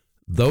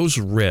those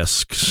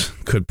risks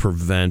could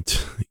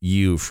prevent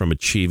you from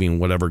achieving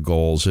whatever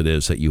goals it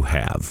is that you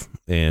have.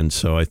 And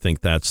so I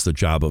think that's the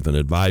job of an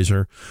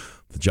advisor.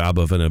 The job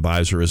of an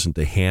advisor isn't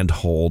to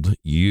handhold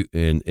you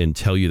and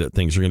tell you that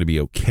things are going to be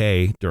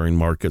okay during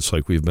markets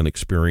like we've been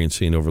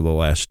experiencing over the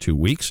last 2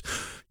 weeks.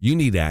 You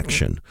need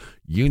action.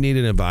 You need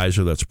an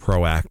advisor that's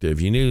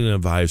proactive. You need an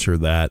advisor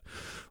that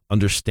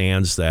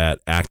understands that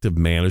active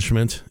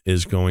management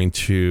is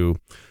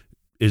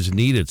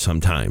needed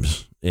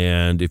sometimes.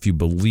 And if you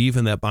believe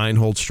in that buy and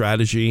hold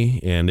strategy,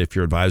 and if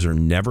your advisor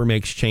never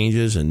makes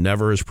changes and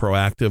never is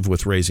proactive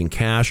with raising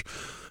cash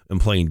and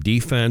playing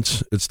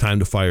defense, it's time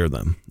to fire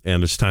them.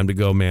 And it's time to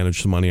go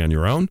manage the money on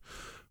your own,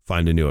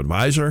 find a new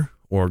advisor,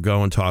 or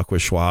go and talk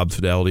with Schwab,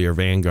 Fidelity, or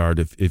Vanguard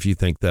if you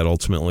think that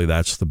ultimately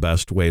that's the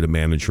best way to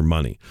manage your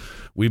money.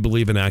 We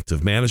believe in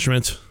active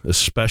management,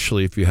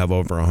 especially if you have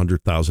over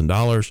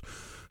 $100,000.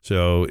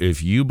 So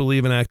if you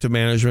believe in active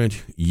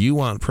management, you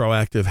want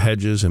proactive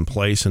hedges in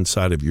place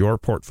inside of your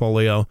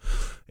portfolio,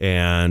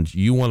 and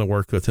you want to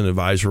work with an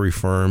advisory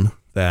firm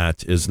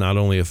that is not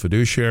only a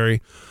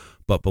fiduciary,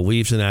 but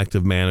believes in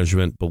active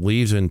management,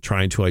 believes in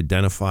trying to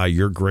identify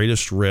your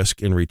greatest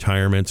risk in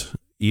retirement,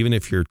 even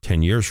if you're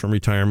 10 years from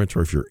retirement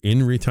or if you're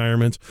in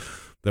retirement,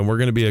 then we're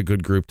going to be a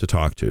good group to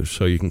talk to.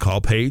 So you can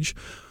call Paige,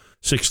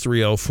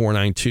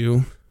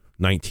 630-492-1912,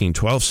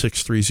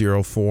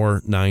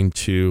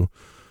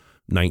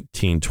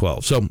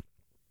 630-492-1912. So a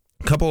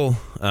couple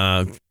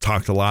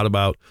talked a lot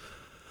about,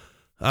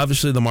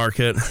 obviously, the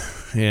market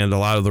and a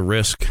lot of the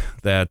risk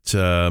that,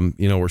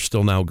 we're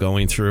still now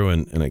going through.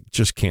 And I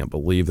just can't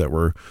believe that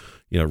we're,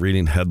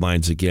 reading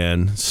headlines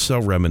again, so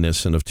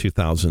reminiscent of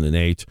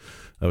 2008.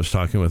 I was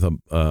talking with a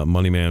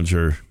money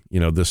manager,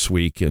 this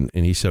week, and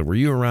he said, "Were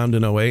you around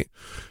in 2008?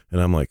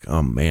 And I'm like,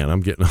 "Oh man,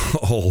 I'm getting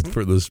old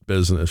for this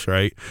business,"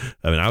 right?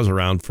 I mean, I was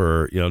around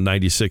for,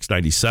 96,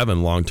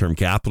 97 long-term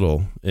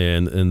capital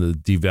and the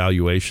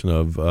devaluation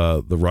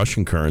of the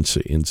Russian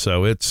currency. And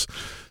so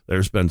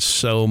there's been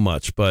so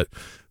much, but,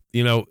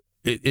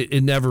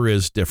 it never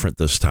is different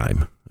this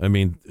time. I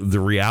mean, the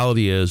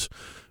reality is,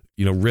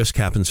 risk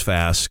happens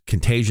fast,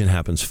 contagion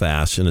happens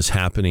fast, and it's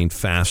happening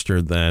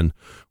faster than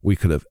we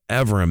could have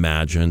ever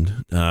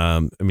imagined.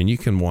 You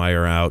can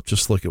wire out,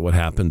 just look at what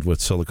happened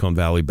with Silicon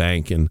Valley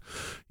Bank and,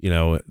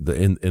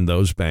 in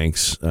those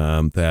banks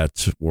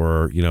that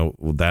were,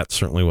 that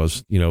certainly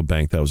was, a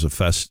bank that was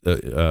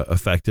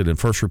affected in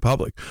First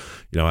Republic.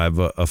 I have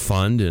a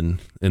fund and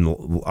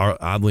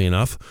oddly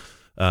enough,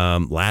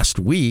 last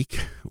week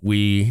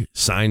we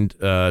signed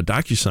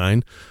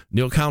DocuSign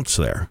new accounts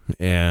there,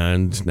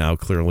 and now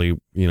clearly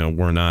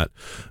we're not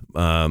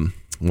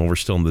we're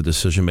still in the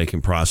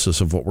decision-making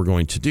process of what we're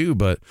going to do,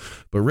 but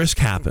risk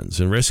happens,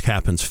 and risk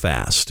happens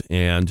fast.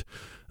 And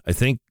I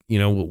think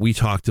what we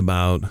talked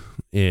about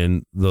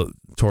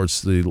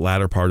towards the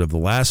latter part of the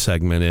last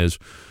segment is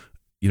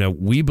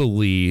we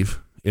believe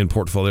in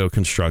portfolio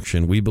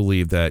construction. We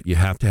believe that you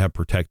have to have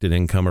protected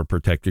income or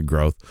protected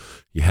growth.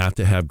 You have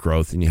to have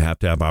growth, and you have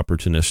to have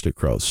opportunistic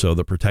growth. So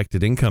the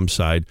protected income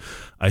side,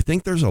 I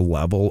think there's a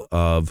level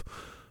of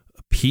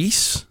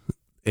peace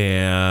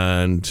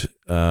and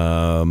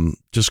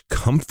just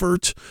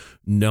comfort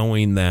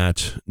knowing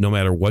that no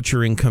matter what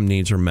your income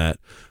needs are met,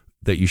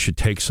 that you should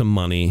take some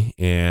money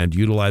and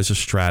utilize a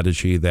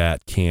strategy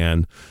that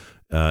can,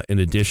 in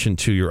addition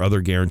to your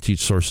other guaranteed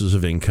sources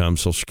of income,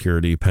 Social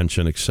Security,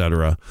 pension, et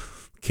cetera,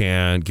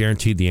 can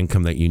guarantee the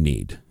income that you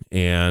need.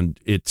 And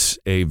it's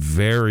a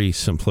very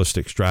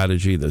simplistic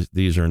strategy.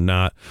 These are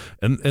not,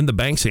 and the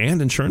banks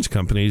and insurance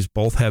companies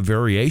both have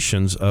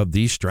variations of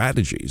these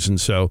strategies.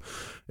 And so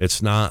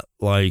it's not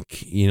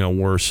like,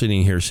 we're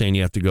sitting here saying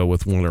you have to go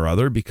with one or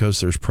other, because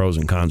there's pros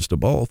and cons to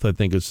both. I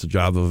think it's the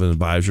job of an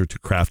advisor to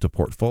craft a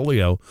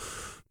portfolio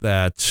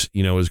that,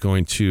 is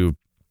going to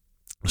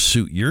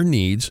suit your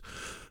needs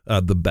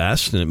the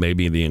best. And it may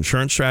be the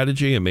insurance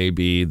strategy, it may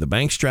be the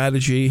bank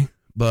strategy,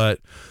 but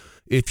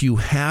if you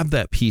have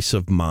that peace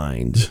of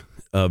mind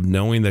of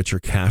knowing that your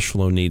cash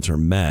flow needs are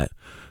met,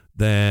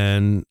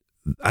 then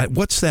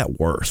what's that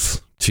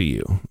worth to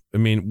you? I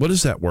mean, what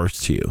is that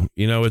worth to you?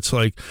 It's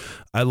like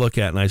I look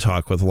at and I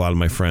talk with a lot of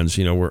my friends,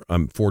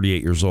 I'm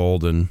 48 years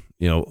old, and,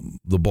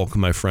 the bulk of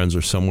my friends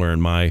are somewhere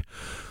in my,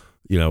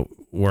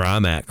 where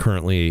I'm at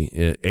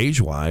currently age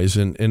wise.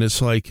 And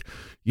it's like,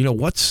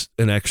 what's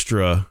an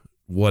extra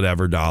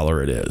whatever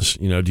dollar it is?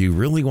 Do you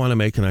really want to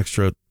make an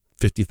extra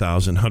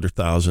 $50,000,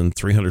 $100,000,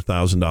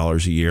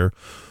 $300,000 a year?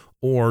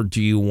 Or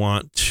do you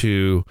want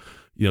to,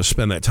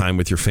 spend that time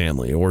with your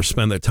family, or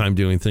spend that time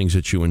doing things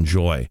that you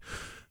enjoy?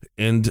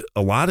 And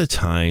a lot of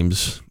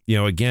times,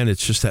 again,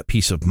 it's just that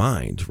peace of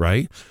mind,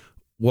 right?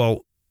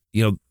 Well,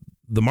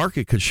 the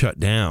market could shut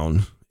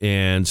down,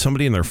 and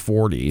somebody in their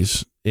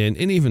 40s and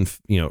even,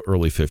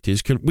 early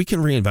 50s, we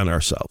can reinvent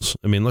ourselves.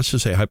 I mean, let's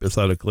just say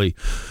hypothetically,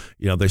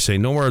 they say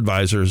no more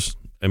advisors.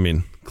 I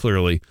mean,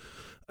 clearly,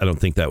 I don't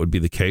think that would be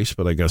the case,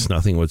 but I guess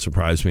nothing would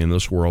surprise me in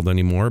this world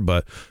anymore.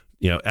 But,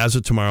 as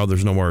of tomorrow,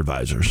 there's no more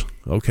advisors.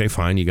 Okay,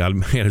 fine. You got to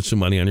manage some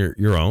money on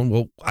your own.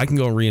 Well, I can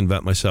go and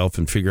reinvent myself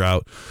and figure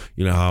out,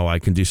 how I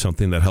can do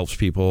something that helps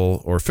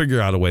people, or figure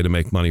out a way to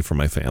make money for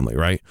my family,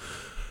 right?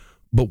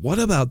 But what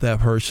about that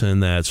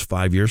person that's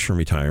 5 years from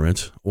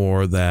retirement,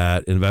 or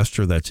that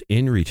investor that's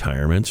in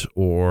retirement,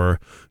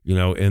 or,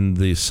 in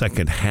the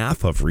second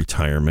half of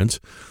retirement?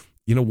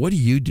 What do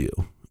you do?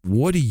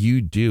 What do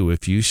you do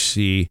if you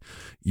see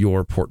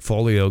your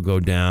portfolio go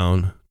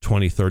down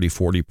 20, 30,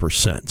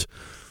 40%?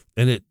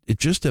 And it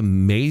just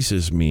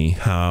amazes me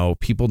how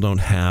people don't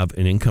have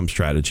an income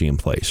strategy in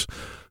place.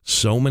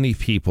 So many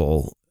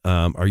people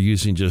are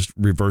using just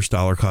reverse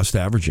dollar cost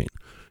averaging.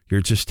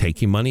 You're just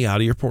taking money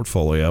out of your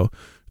portfolio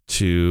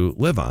to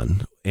live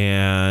on.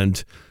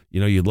 And,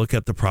 you look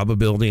at the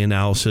probability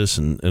analysis,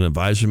 and an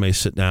advisor may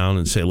sit down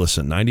and say,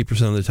 listen,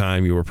 90% of the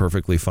time you were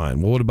perfectly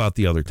fine. Well, what about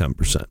the other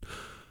 10%?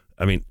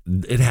 I mean,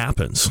 it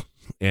happens.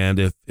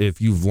 And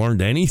if you've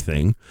learned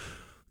anything,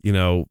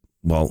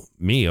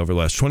 me over the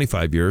last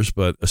 25 years,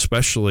 but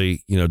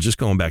especially, just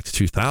going back to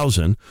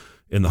 2000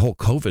 and the whole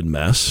COVID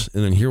mess.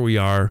 And then here we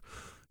are,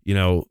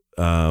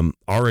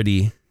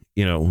 already,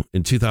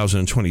 in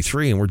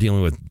 2023, and we're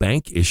dealing with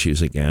bank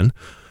issues again.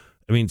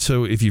 I mean,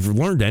 so if you've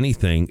learned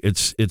anything,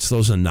 it's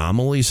those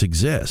anomalies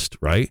exist,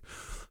 right?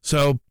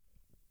 So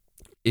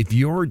if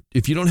you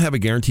don't have a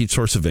guaranteed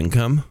source of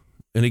income,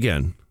 and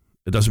again,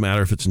 it doesn't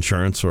matter if it's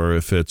insurance or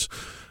if it's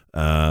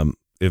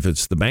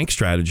the bank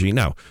strategy.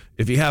 Now,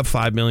 if you have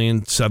 5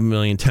 million, 7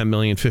 million, 10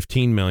 million,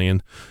 15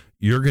 million,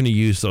 you're going to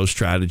use those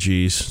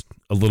strategies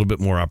a little bit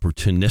more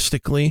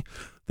opportunistically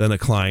than a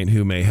client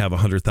who may have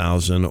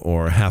 100,000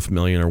 or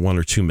 500,000 or 1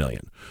 or 2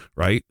 million,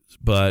 right?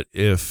 But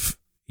if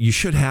you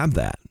should have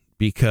that,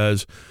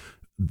 because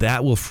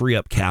that will free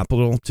up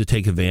capital to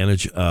take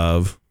advantage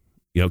of,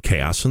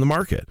 chaos in the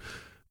market.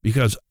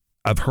 Because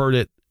I've heard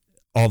it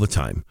all the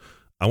time.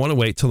 I want to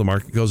wait till the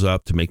market goes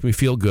up to make me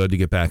feel good to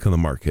get back on the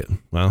market.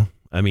 Well,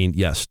 I mean,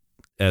 yes,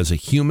 as a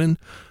human,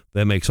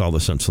 that makes all the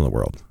sense in the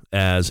world.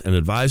 As an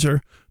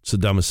advisor, it's the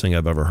dumbest thing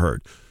I've ever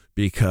heard,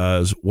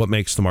 because what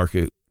makes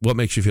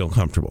you feel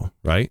comfortable,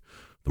 right?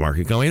 The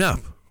market going up.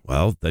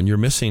 Well, then you're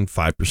missing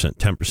 5%,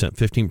 10%,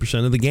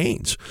 15% of the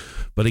gains.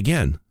 But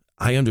again,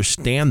 I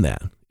understand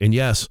that. And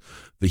yes,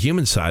 the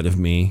human side of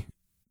me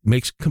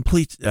makes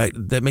complete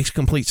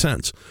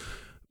sense.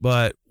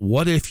 But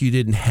what if you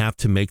didn't have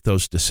to make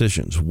those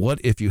decisions? What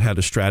if you had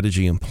a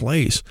strategy in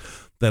place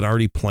that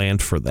already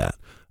planned for that?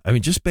 I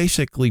mean, just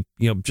basic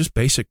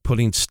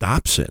putting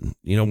stops in.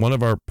 One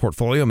of our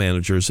portfolio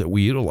managers that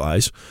we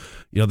utilize,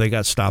 they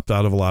got stopped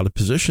out of a lot of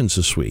positions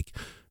this week.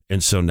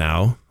 And so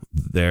now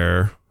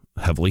they're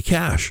heavily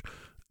cash.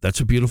 That's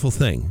a beautiful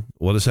thing.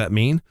 What does that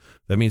mean?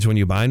 That means when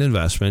you buy an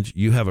investment,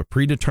 you have a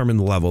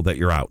predetermined level that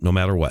you're out, no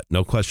matter what.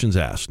 No questions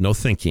asked, no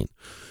thinking.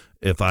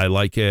 If I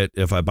like it,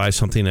 if I buy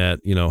something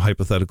at,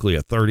 hypothetically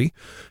at 30,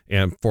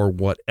 and for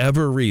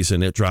whatever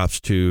reason it drops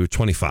to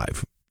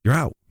 25, you're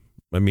out.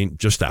 I mean,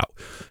 just out.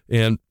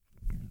 And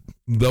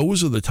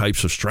those are the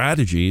types of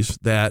strategies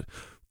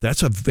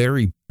that's a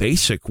very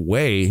basic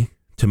way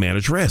to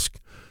manage risk.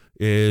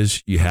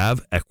 Is you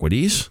have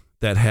equities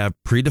that have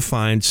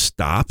predefined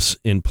stops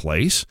in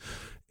place,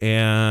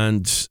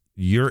 and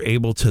you're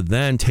able to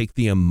then take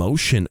the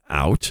emotion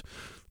out.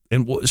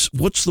 And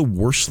what's the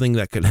worst thing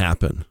that could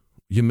happen?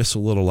 You miss a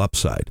little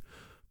upside.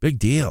 Big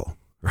deal,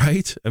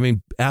 right? I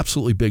mean,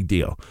 absolutely big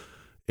deal.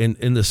 And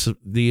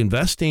the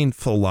investing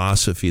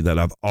philosophy that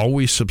I've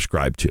always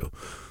subscribed to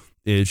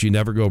is you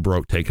never go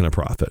broke taking a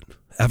profit,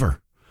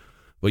 ever.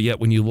 But yet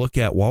when you look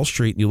at Wall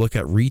Street and you look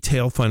at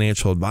retail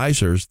financial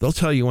advisors, they'll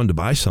tell you when to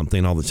buy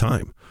something all the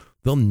time.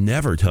 They'll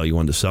never tell you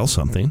when to sell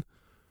something.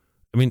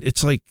 I mean,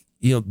 it's like,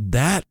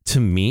 that to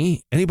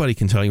me, anybody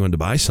can tell you when to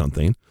buy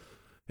something.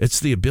 It's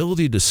the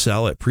ability to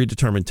sell at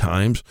predetermined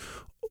times,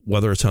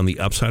 whether it's on the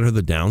upside or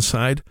the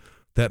downside,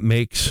 that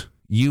makes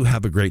you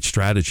have a great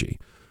strategy.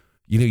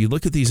 You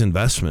look at these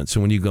investments,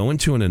 and when you go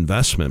into an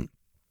investment,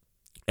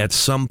 at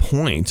some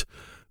point,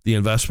 the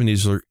investment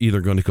is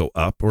either going to go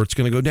up or it's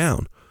going to go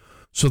down.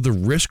 So the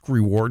risk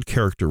reward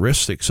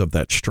characteristics of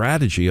that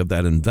strategy, of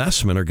that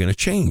investment, are going to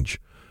change.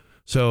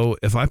 So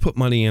if I put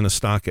money in a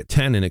stock at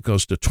 10 and it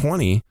goes to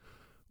 20,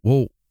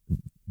 well,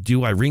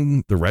 do I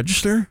ring the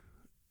register?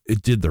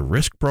 Did the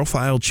risk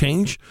profile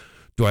change?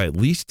 Do I at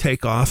least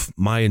take off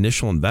my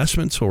initial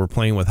investment so we're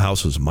playing with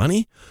house's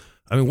money?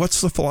 I mean,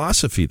 what's the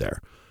philosophy there?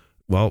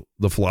 Well,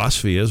 the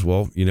philosophy is,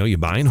 you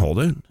buy and hold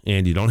it,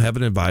 and you don't have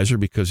an advisor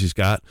because he's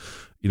got,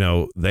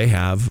 they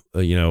have,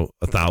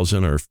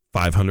 1,000 or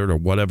 500 or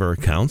whatever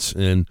accounts,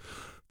 and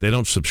they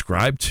don't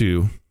subscribe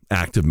to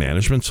active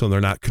management. So they're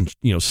not,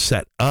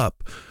 set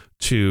up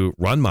to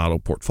run model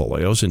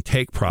portfolios and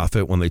take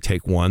profit. When they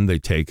take one, they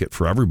take it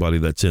for everybody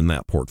that's in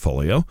that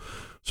portfolio.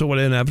 So what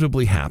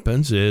inevitably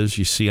happens is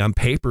you see on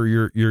paper,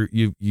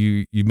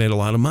 you made a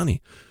lot of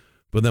money,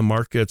 but then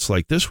markets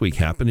like this week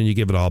happen and you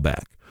give it all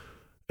back.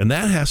 And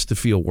that has to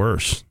feel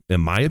worse, in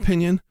my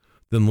opinion,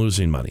 than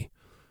losing money,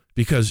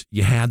 because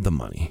you had the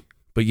money,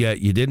 but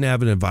yet you didn't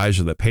have an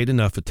advisor that paid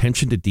enough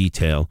attention to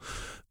detail,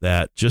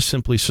 that just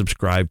simply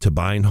subscribed to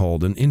buy and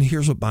hold. And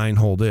here's what buy and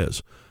hold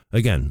is.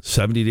 Again,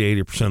 70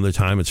 to 80% of the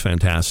time, it's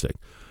fantastic.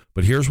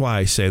 But here's why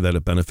I say that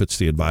it benefits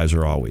the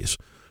advisor always,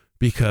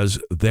 because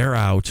they're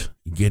out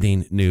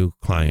getting new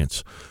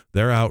clients.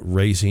 They're out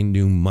raising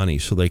new money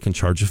so they can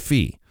charge a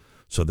fee.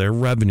 So their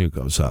revenue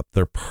goes up,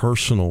 their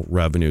personal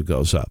revenue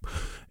goes up.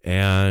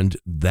 And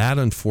that,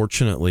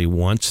 unfortunately,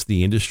 once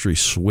the industry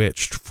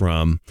switched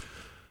from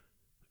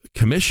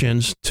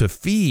commissions to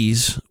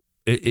fees,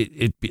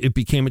 it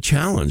became a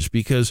challenge,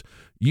 because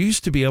you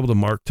used to be able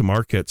to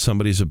market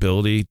somebody's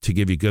ability to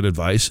give you good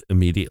advice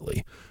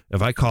immediately.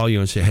 If I call you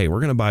and say, hey, we're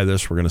going to buy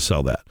this, we're going to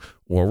sell that,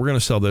 or we're going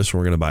to sell this, and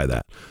we're going to buy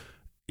that.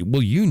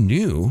 Well, you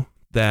knew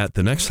that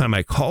the next time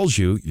I called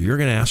you, you're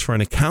going to ask for an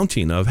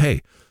accounting of,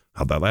 hey,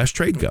 how'd that last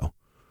trade go?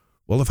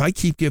 Well, if I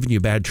keep giving you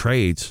bad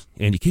trades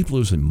and you keep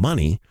losing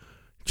money,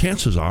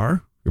 chances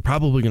are you're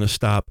probably going to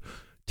stop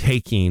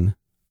taking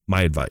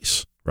my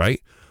advice,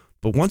 right?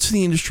 But once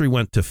the industry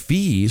went to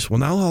fees, well,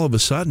 now all of a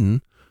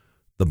sudden,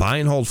 the buy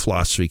and hold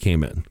philosophy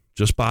came in.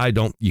 Just buy,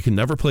 you can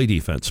never play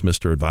defense,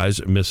 Mr.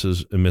 Advisor,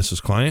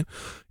 Mrs. Client.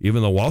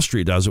 Even though Wall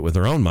Street does it with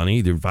their own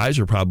money, the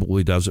advisor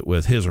probably does it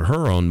with his or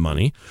her own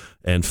money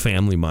and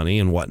family money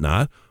and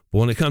whatnot. But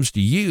when it comes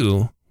to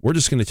you, we're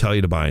just going to tell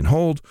you to buy and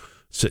hold,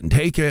 sit and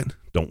take it.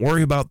 Don't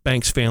worry about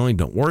banks failing.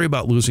 Don't worry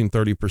about losing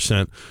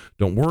 30%.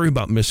 Don't worry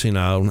about missing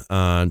out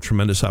on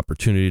tremendous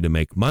opportunity to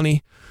make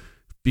money,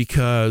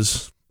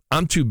 because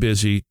I'm too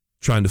busy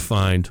trying to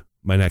find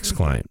my next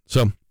client.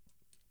 So,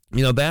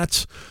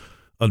 that's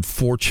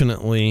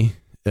unfortunately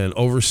an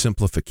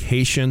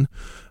oversimplification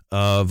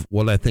of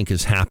what I think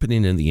is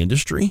happening in the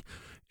industry.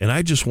 And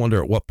I just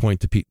wonder at what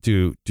point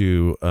do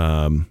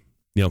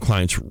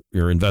clients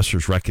or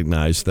investors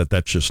recognize that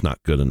that's just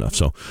not good enough.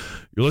 So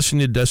you're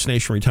listening to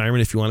Destination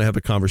Retirement. If you want to have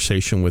a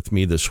conversation with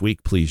me this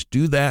week, please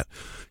do that.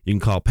 You can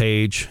call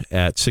Paige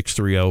at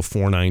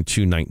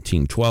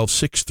 630-492-1912,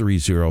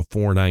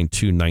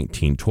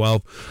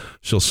 630-492-1912.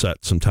 She'll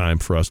set some time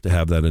for us to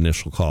have that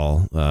initial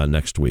call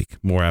next week.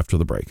 More after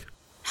the break.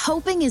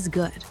 Hoping is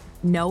good.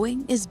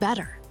 Knowing is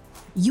better.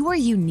 You are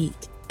unique,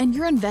 and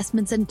your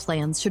investments and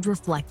plans should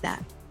reflect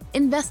that.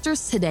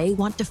 Investors today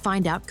want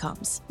defined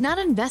outcomes, not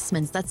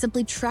investments that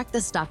simply track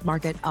the stock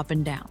market up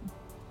and down.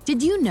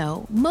 Did you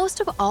know most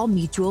of all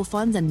mutual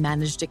funds and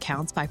managed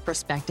accounts by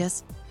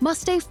prospectus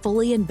must stay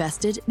fully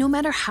invested no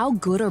matter how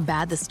good or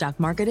bad the stock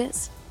market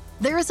is?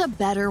 There is a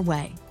better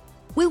way.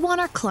 We want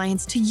our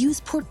clients to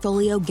use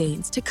portfolio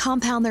gains to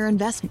compound their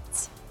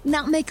investments,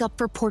 not make up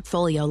for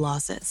portfolio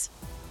losses.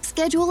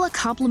 Schedule a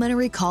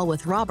complimentary call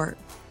with Robert.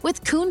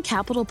 With Kuhn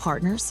Capital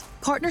Partners,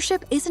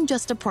 partnership isn't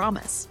just a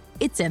promise.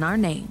 It's in our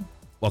name.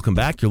 Welcome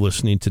back. You're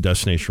listening to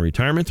Destination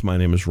Retirement. My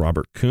name is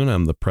Robert Kuhn.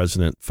 I'm the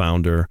president,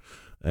 founder,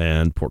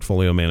 and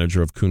portfolio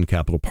manager of Kuhn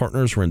Capital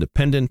Partners. We're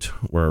independent.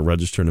 We're a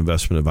registered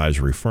investment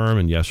advisory firm.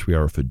 And yes, we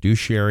are a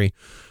fiduciary.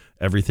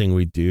 Everything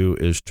we do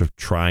is to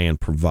try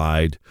and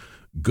provide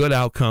good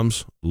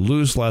outcomes,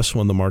 lose less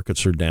when the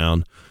markets are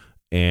down.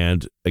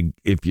 And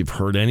if you've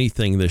heard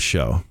anything this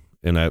show,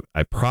 and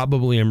I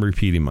probably am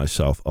repeating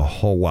myself a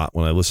whole lot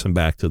when I listen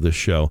back to this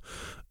show,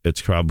 it's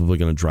probably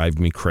going to drive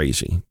me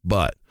crazy,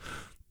 but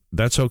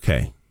that's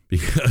okay,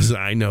 because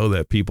I know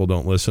that people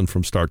don't listen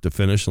from start to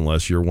finish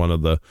unless you're one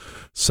of the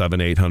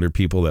 700-800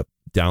 people that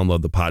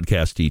download the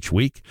podcast each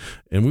week.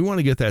 And we want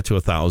to get that to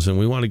 1,000.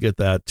 We want to get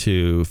that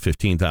to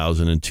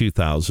 15,000 and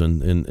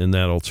 2,000. And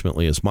that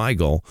ultimately is my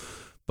goal.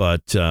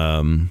 But,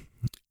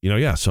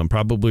 yes, I'm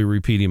probably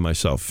repeating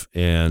myself,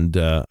 and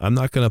I'm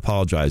not going to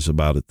apologize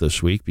about it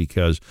this week,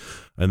 because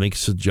I think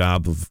it's a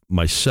job of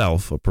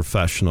myself, a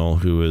professional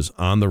who is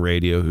on the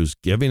radio, who's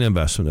giving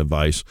investment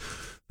advice,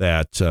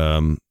 that,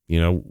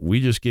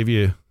 we just give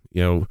you,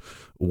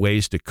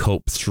 ways to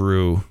cope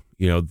through,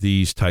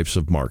 these types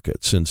of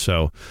markets. And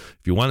so if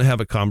you want to have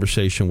a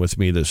conversation with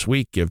me this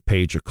week, give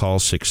Paige a call,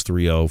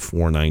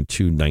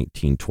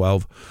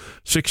 630-492-1912,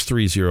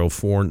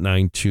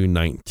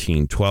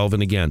 630-492-1912.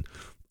 And again,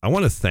 I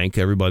want to thank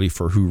everybody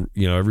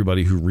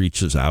everybody who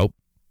reaches out.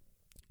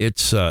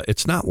 It's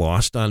not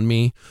lost on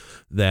me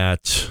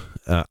that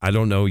I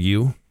don't know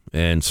you,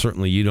 and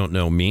certainly you don't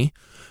know me.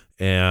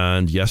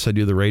 And yes, I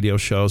do the radio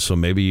show, so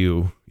maybe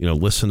you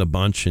listen a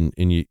bunch and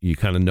you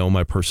kind of know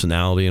my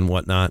personality and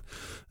whatnot.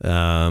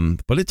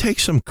 But it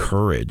takes some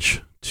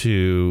courage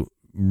to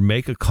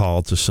make a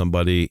call to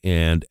somebody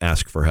and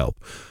ask for help,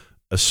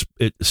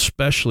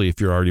 especially if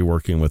you're already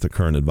working with a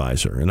current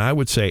advisor. And I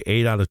would say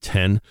 8 out of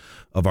 10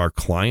 of our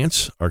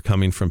clients are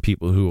coming from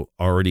people who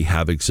already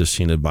have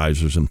existing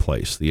advisors in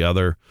place. The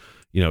other,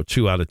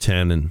 2 out of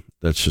 10, and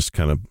that's just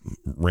kind of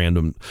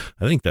random.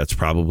 I think that's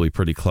probably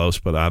pretty close,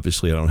 but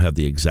obviously I don't have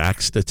the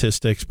exact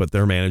statistics, but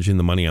they're managing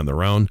the money on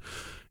their own.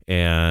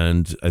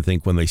 And I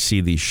think when they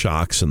see these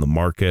shocks in the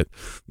market,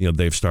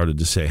 they've started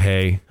to say,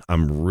 hey,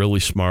 I'm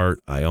really smart.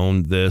 I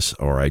own this,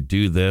 or I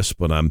do this,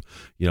 but I'm,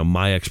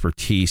 my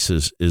expertise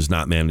is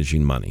not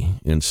managing money.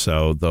 And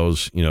so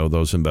those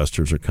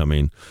investors are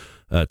coming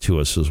to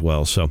us as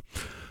well. So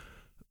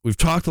we've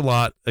talked a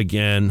lot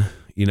again,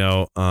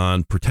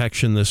 on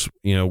protection this,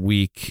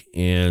 week,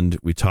 and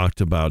we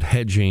talked about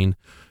hedging,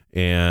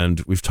 and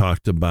we've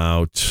talked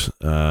about,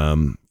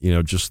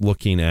 just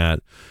looking at,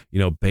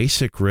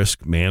 basic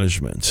risk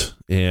management.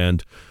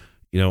 And,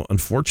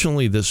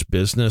 unfortunately, this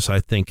business, I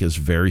think, is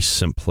very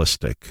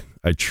simplistic.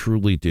 I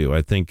truly do.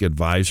 I think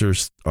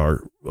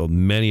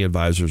many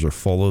advisors are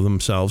full of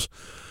themselves,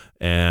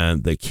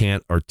 and they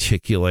can't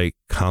articulate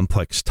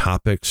complex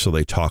topics, so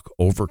they talk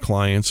over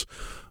clients,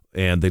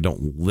 and they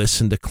don't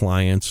listen to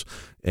clients,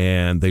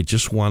 and they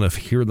just want to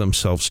hear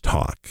themselves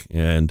talk.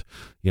 And,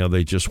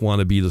 they just want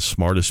to be the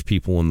smartest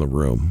people in the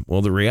room.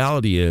 Well, the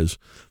reality is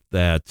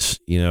that,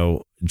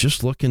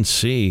 just look and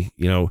see,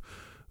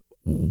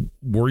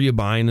 were you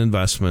buying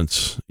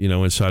investments,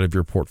 inside of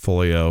your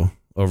portfolio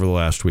over the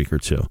last week or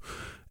two?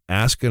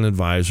 Ask an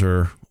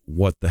advisor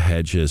what the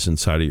hedge is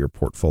inside of your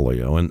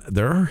portfolio. And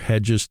there are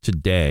hedges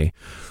today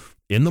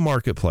in the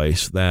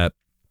marketplace that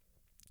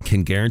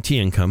can guarantee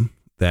income,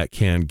 that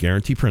can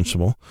guarantee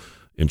principal.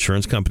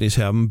 Insurance companies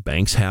have them.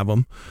 Banks have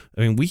them.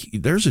 I mean,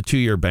 there's a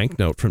 2-year bank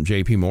note from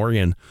JP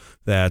Morgan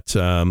that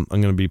I'm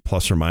going to be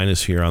plus or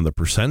minus here on the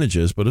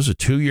percentages, but it's a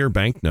 2-year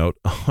bank note,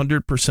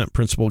 100%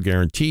 principal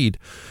guaranteed.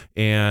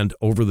 And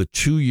over the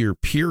 2-year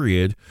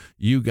period,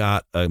 you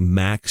got a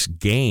max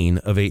gain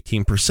of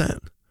 18%.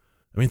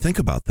 I mean, think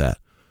about that.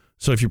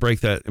 So if you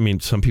break that,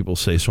 some people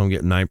say, so I'm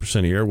getting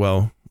 9% a year.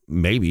 Well,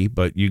 maybe,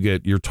 but you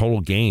get your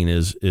total gain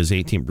is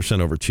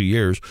 18% over 2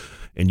 years.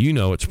 And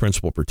it's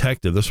principal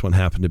protected. This one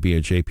happened to be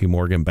a JP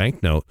Morgan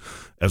banknote.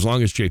 As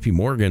long as JP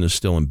Morgan is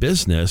still in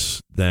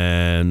business,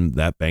 then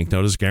that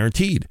banknote is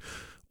guaranteed.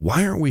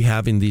 Why aren't we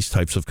having these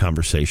types of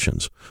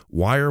conversations?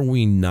 Why are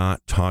we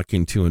not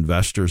talking to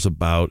investors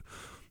about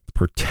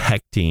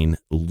protecting,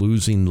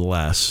 losing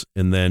less,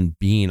 and then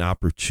being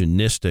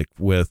opportunistic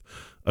with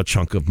a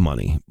chunk of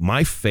money?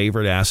 My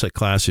favorite asset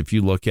class, if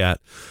you look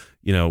at,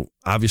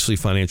 obviously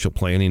financial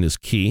planning is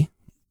key.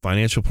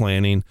 Financial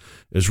planning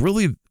is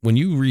really, when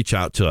you reach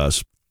out to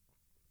us,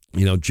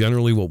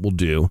 generally what we'll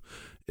do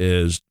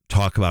is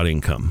talk about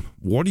income.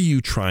 What are you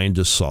trying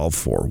to solve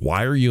for?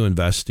 Why are you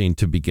investing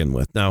to begin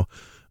with? Now,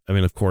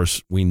 of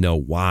course, we know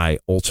why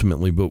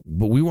ultimately, but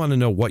we want to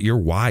know what your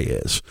why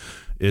is.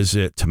 Is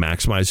it to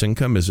maximize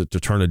income? Is it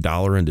to turn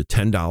 $1 into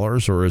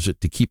 $10? Or is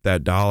it to keep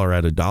that dollar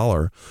at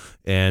 $1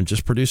 and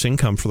just produce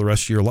income for the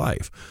rest of your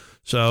life?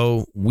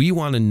 So we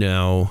want to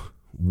know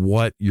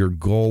what your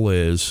goal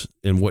is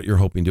and what you're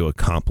hoping to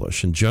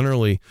accomplish. And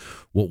generally,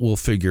 what we'll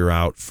figure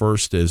out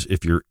first is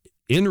if you're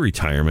in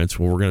retirement,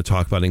 we're going to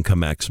talk about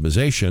income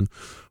maximization.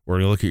 We're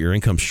going to look at your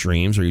income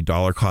streams. Are you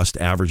dollar cost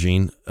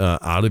averaging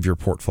out of your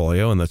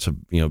portfolio? And that's a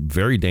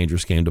very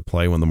dangerous game to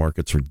play when the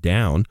markets are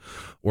down.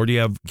 Or do you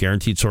have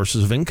guaranteed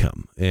sources of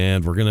income?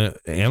 And we're going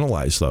to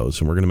analyze those,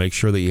 and we're going to make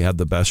sure that you have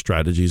the best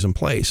strategies in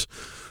place.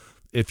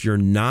 If you're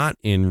not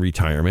in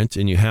retirement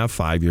and you have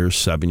 5 years,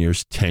 7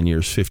 years, 10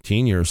 years,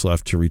 15 years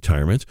left to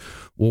retirement,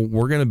 well,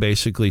 we're going to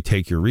basically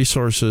take your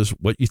resources,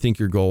 what you think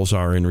your goals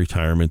are in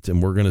retirement,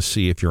 and we're going to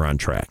see if you're on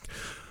track.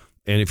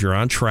 And if you're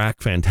on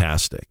track,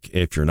 fantastic.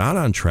 If you're not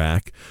on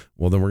track,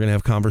 well, then we're going to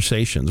have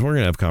conversations. We're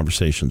going to have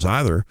conversations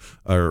either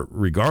or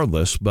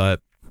regardless,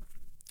 but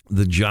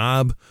the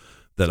job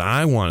that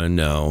I want to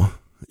know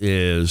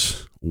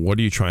is, what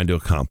are you trying to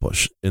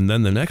accomplish? And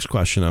then the next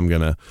question I'm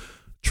going to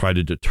try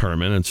to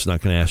determine, it's not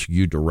going to ask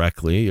you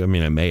directly. I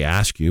may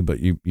ask you, but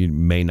you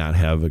may not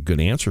have a good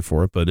answer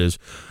for it, but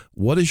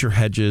what is your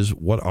hedges?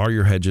 What are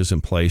your hedges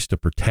in place to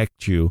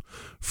protect you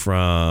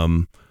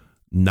from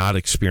not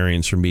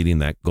experience or meeting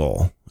that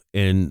goal.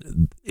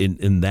 And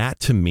in that,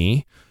 to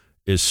me,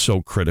 is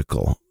so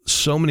critical.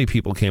 So many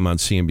people came on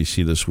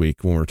CNBC this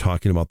week when we were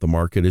talking about the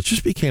market. It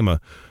just became a,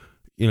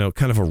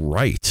 kind of a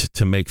right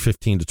to make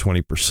 15 to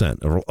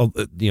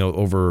 20%,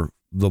 over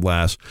the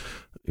last,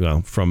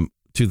 from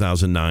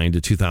 2009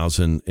 to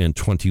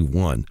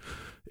 2021.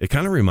 It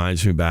kind of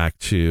reminds me back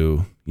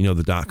to,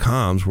 the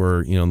dot-coms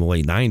where, in the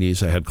late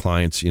 90s, I had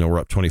clients, we're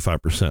up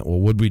 25%. Well,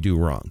 what did we do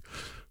wrong?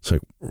 It's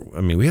like,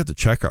 we have to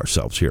check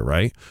ourselves here,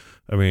 right?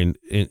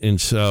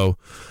 And so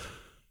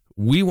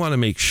we want to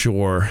make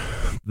sure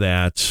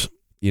that,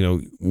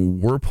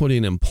 we're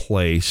putting in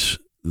place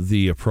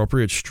the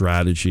appropriate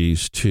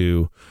strategies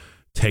to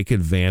take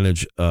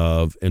advantage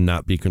of and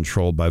not be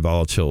controlled by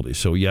volatility.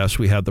 So yes,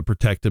 we have the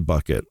protected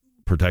bucket,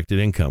 protected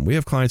income. We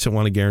have clients that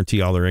want to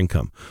guarantee all their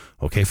income.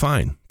 Okay,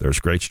 fine. There's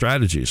great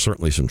strategies,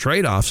 certainly some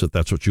trade-offs if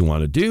that's what you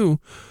want to do,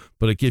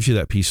 but it gives you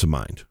that peace of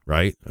mind,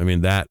 right?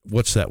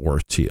 What's that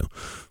worth to you?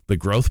 The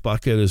growth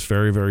bucket is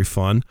very, very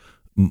fun.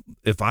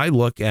 If I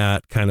look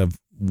at kind of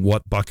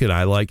what bucket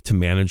I like to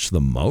manage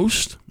the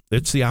most,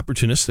 it's the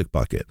opportunistic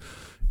bucket.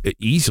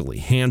 Easily,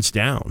 hands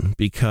down,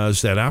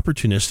 because that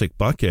opportunistic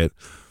bucket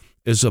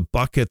is a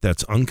bucket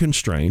that's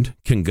unconstrained,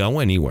 can go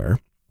anywhere.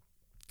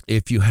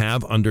 If you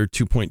have under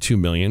 2.2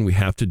 million, we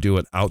have to do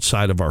it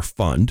outside of our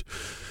fund,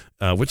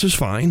 which is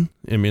fine.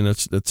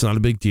 That's not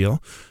a big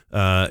deal.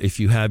 If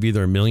you have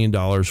either $1 million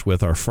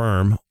with our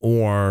firm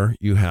or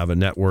you have a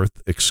net worth,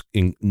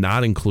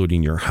 not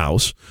including your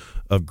house,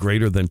 of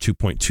greater than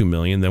 2.2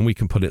 million, then we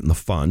can put it in the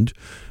fund.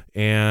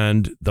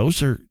 And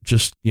those are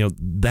just,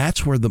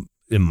 that's where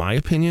in my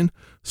opinion,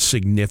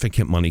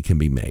 significant money can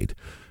be made.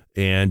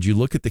 And you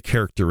look at the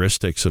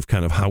characteristics of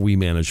kind of how we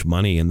manage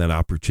money in that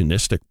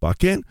opportunistic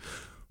bucket.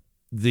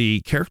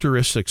 The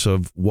characteristics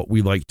of what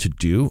we like to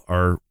do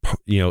are,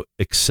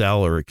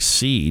 excel or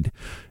exceed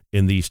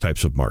in these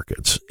types of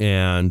markets.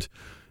 And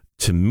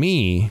to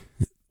me,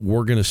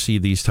 we're going to see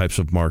these types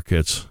of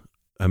markets.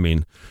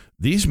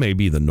 These may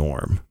be the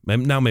norm.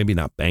 Now, maybe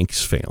not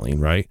banks failing,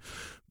 right?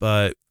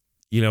 But,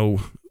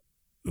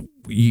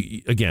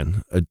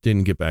 again, I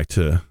didn't get back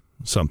to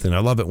something. I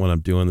love it when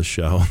I'm doing the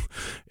show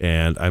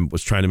and I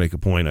was trying to make a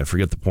point. I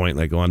forget the point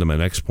and I go on to my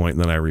next point,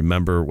 and then I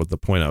remember what the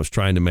point I was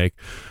trying to make.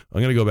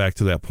 I'm going to go back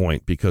to that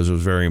point because it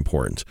was very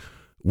important.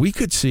 We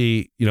could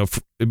see,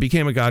 it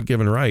became a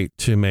God-given right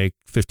to make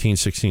 15,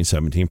 16,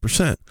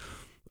 17%.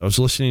 I was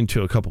listening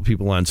to a couple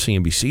people on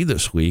CNBC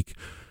this week,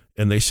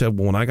 and they said,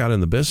 well, when I got in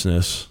the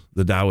business,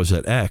 the Dow was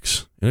at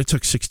X, and it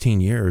took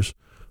 16 years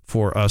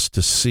for us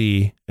to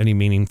see any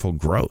meaningful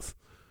growth.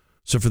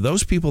 So for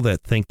those people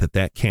that think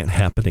that can't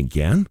happen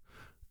again,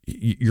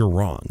 you're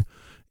wrong.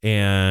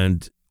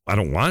 And I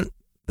don't want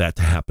that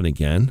to happen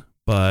again,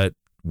 but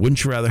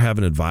wouldn't you rather have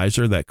an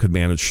advisor that could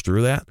manage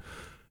through that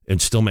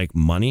and still make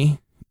money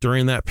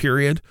during that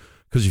period?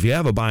 Because if you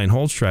have a buy and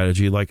hold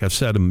strategy, like I've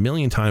said a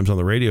million times on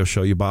the radio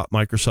show, you bought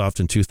Microsoft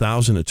in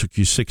 2000. It took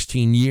you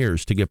 16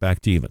 years to get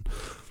back to even.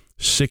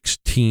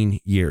 16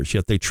 years.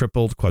 Yet they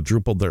tripled,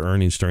 quadrupled their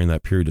earnings during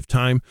that period of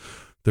time.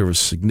 There was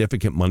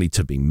significant money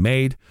to be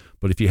made.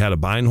 But if you had a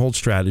buy and hold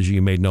strategy,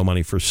 you made no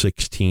money for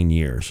 16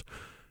 years.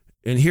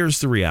 And here's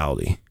the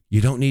reality.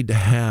 You don't need to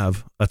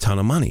have a ton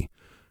of money.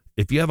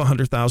 If you have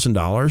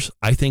 $100,000,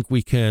 I think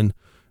we can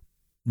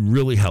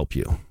really help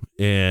you.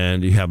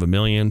 And you have $1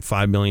 million,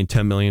 $5 million,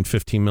 $10 million,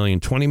 $15 million,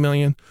 $20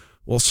 million.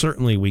 Well,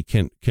 certainly we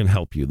can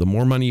help you. The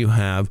more money you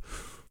have,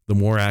 the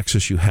more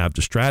access you have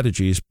to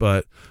strategies.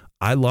 But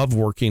I love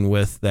working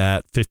with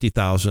that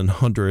 $50,000,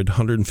 $100,000,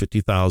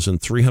 $150,000,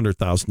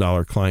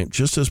 $300,000 client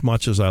just as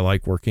much as I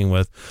like working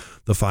with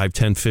the $5,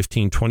 $10,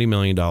 $15, $20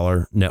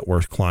 million net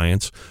worth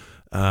clients,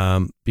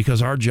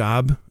 because our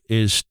job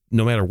is,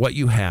 no matter what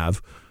you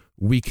have,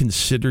 we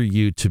consider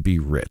you to be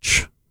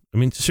rich.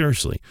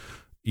 Seriously,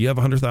 you have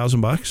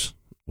 $100,000?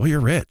 Well, you're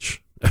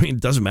rich.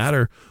 It doesn't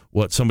matter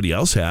what somebody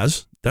else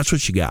has. That's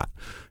what you got.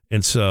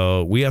 And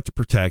so we have to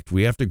protect,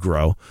 we have to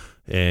grow.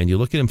 And you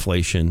look at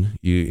inflation,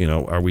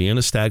 are we in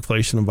a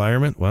stagflation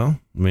environment? Well,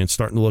 it's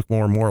starting to look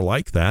more and more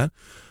like that.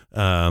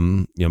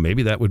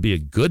 Maybe that would be a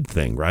good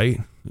thing, right?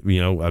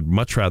 I'd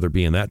much rather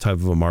be in that type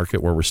of a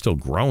market where we're still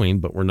growing,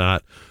 but we're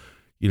not,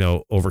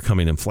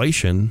 overcoming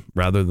inflation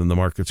rather than the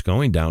market's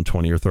going down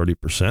 20 or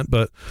 30%.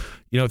 But,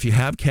 if you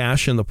have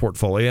cash in the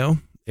portfolio,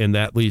 and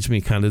that leads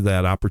me kind of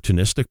that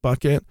opportunistic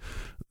bucket,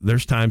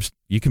 there's times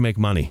you can make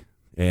money,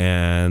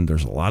 and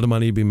there's a lot of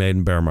money to be made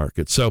in bear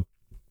markets. So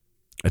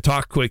I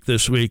talked quick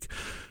this week.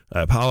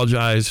 I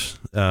apologize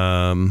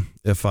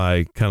if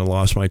I kind of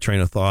lost my train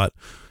of thought,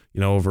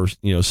 over,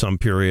 some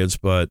periods,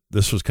 but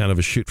this was kind of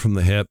a shoot from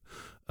the hip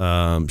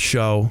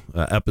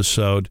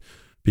episode,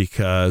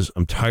 because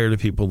I'm tired of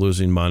people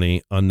losing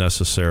money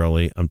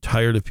unnecessarily. I'm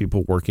tired of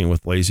people working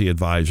with lazy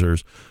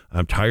advisors.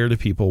 I'm tired of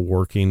people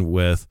working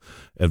with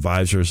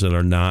advisors that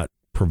are not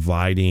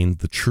providing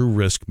the true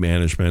risk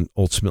management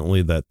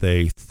ultimately that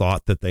they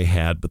thought that they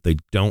had, but they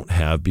don't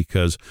have,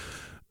 because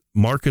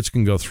markets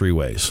can go three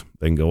ways.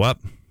 They can go up,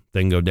 they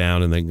can go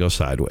down, and they can go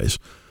sideways.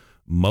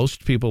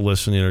 Most people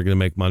listening are going to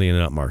make money in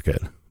an up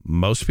market.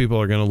 Most people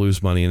are going to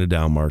lose money in a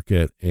down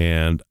market,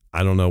 and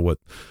I don't know what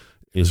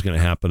is going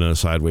to happen in a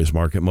sideways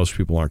market. Most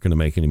people aren't going to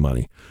make any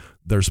money.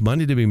 There's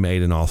money to be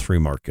made in all three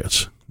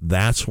markets.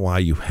 That's why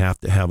you have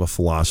to have a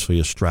philosophy,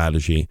 a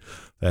strategy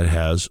that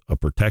has a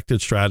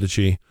protected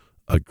strategy,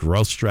 a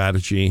growth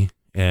strategy,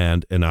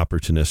 and an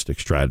opportunistic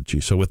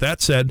strategy. So with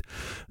that said,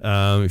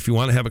 if you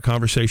want to have a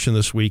conversation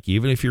this week,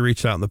 even if you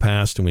reached out in the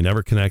past and we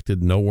never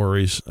connected, no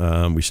worries.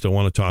 We still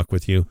want to talk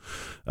with you.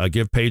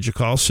 Give Paige a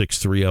call,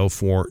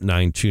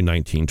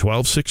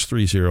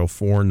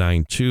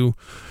 630-492-1912,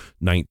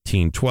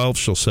 630-492-1912.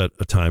 She'll set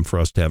a time for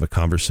us to have a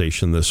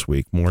conversation this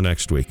week. More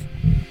next week.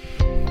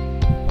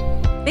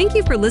 Thank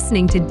you for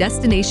listening to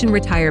Destination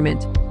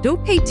Retirement.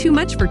 Don't pay too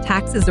much for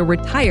taxes or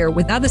retire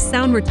without a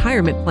sound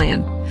retirement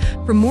plan.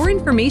 For more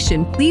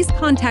information, please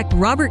contact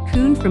Robert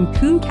Kuhn from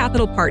Kuhn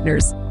Capital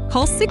Partners.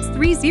 Call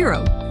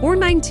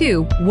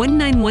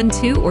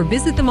 630-492-1912 or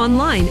visit them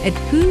online at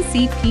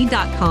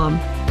kuhncp.com.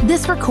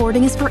 This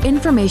recording is for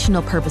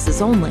informational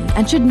purposes only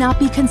and should not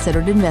be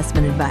considered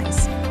investment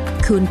advice.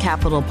 Kuhn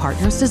Capital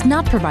Partners does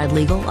not provide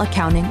legal,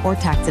 accounting, or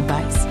tax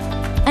advice.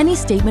 Any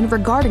statement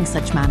regarding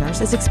such matters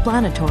is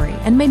explanatory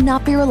and may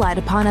not be relied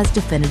upon as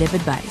definitive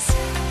advice.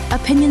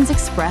 Opinions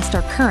expressed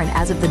are current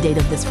as of the date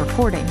of this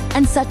recording,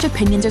 and such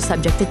opinions are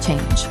subject to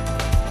change.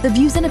 The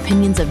views and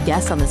opinions of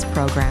guests on this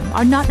program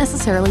are not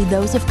necessarily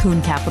those of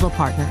Kuhn Capital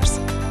Partners.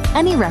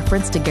 Any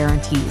reference to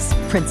guarantees,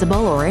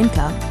 principal or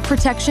income,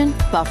 protection,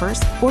 buffers,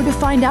 or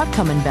defined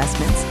outcome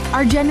investments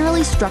are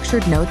generally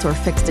structured notes or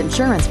fixed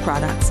insurance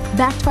products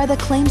backed by the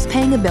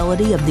claims-paying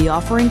ability of the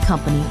offering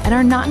company and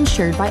are not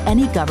insured by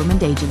any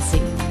government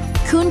agency.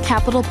 Kuhn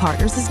Capital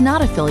Partners is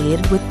not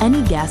affiliated with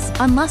any guests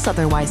unless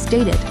otherwise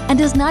stated and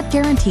does not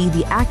guarantee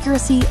the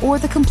accuracy or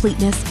the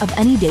completeness of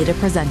any data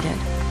presented.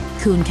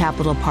 Kuhn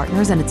Capital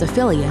Partners and its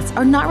affiliates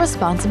are not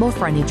responsible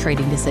for any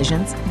trading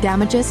decisions,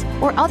 damages,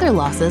 or other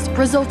losses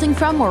resulting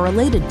from or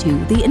related to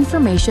the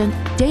information,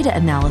 data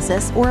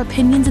analysis, or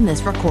opinions in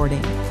this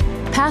recording.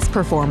 Past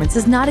performance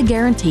is not a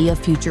guarantee of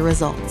future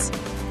results.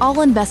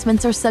 All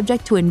investments are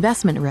subject to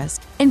investment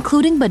risk,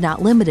 including but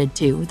not limited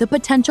to the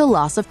potential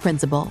loss of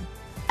principal.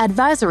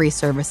 Advisory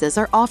services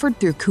are offered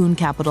through Kuhn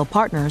Capital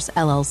Partners,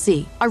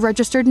 LLC, a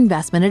registered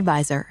investment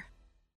advisor.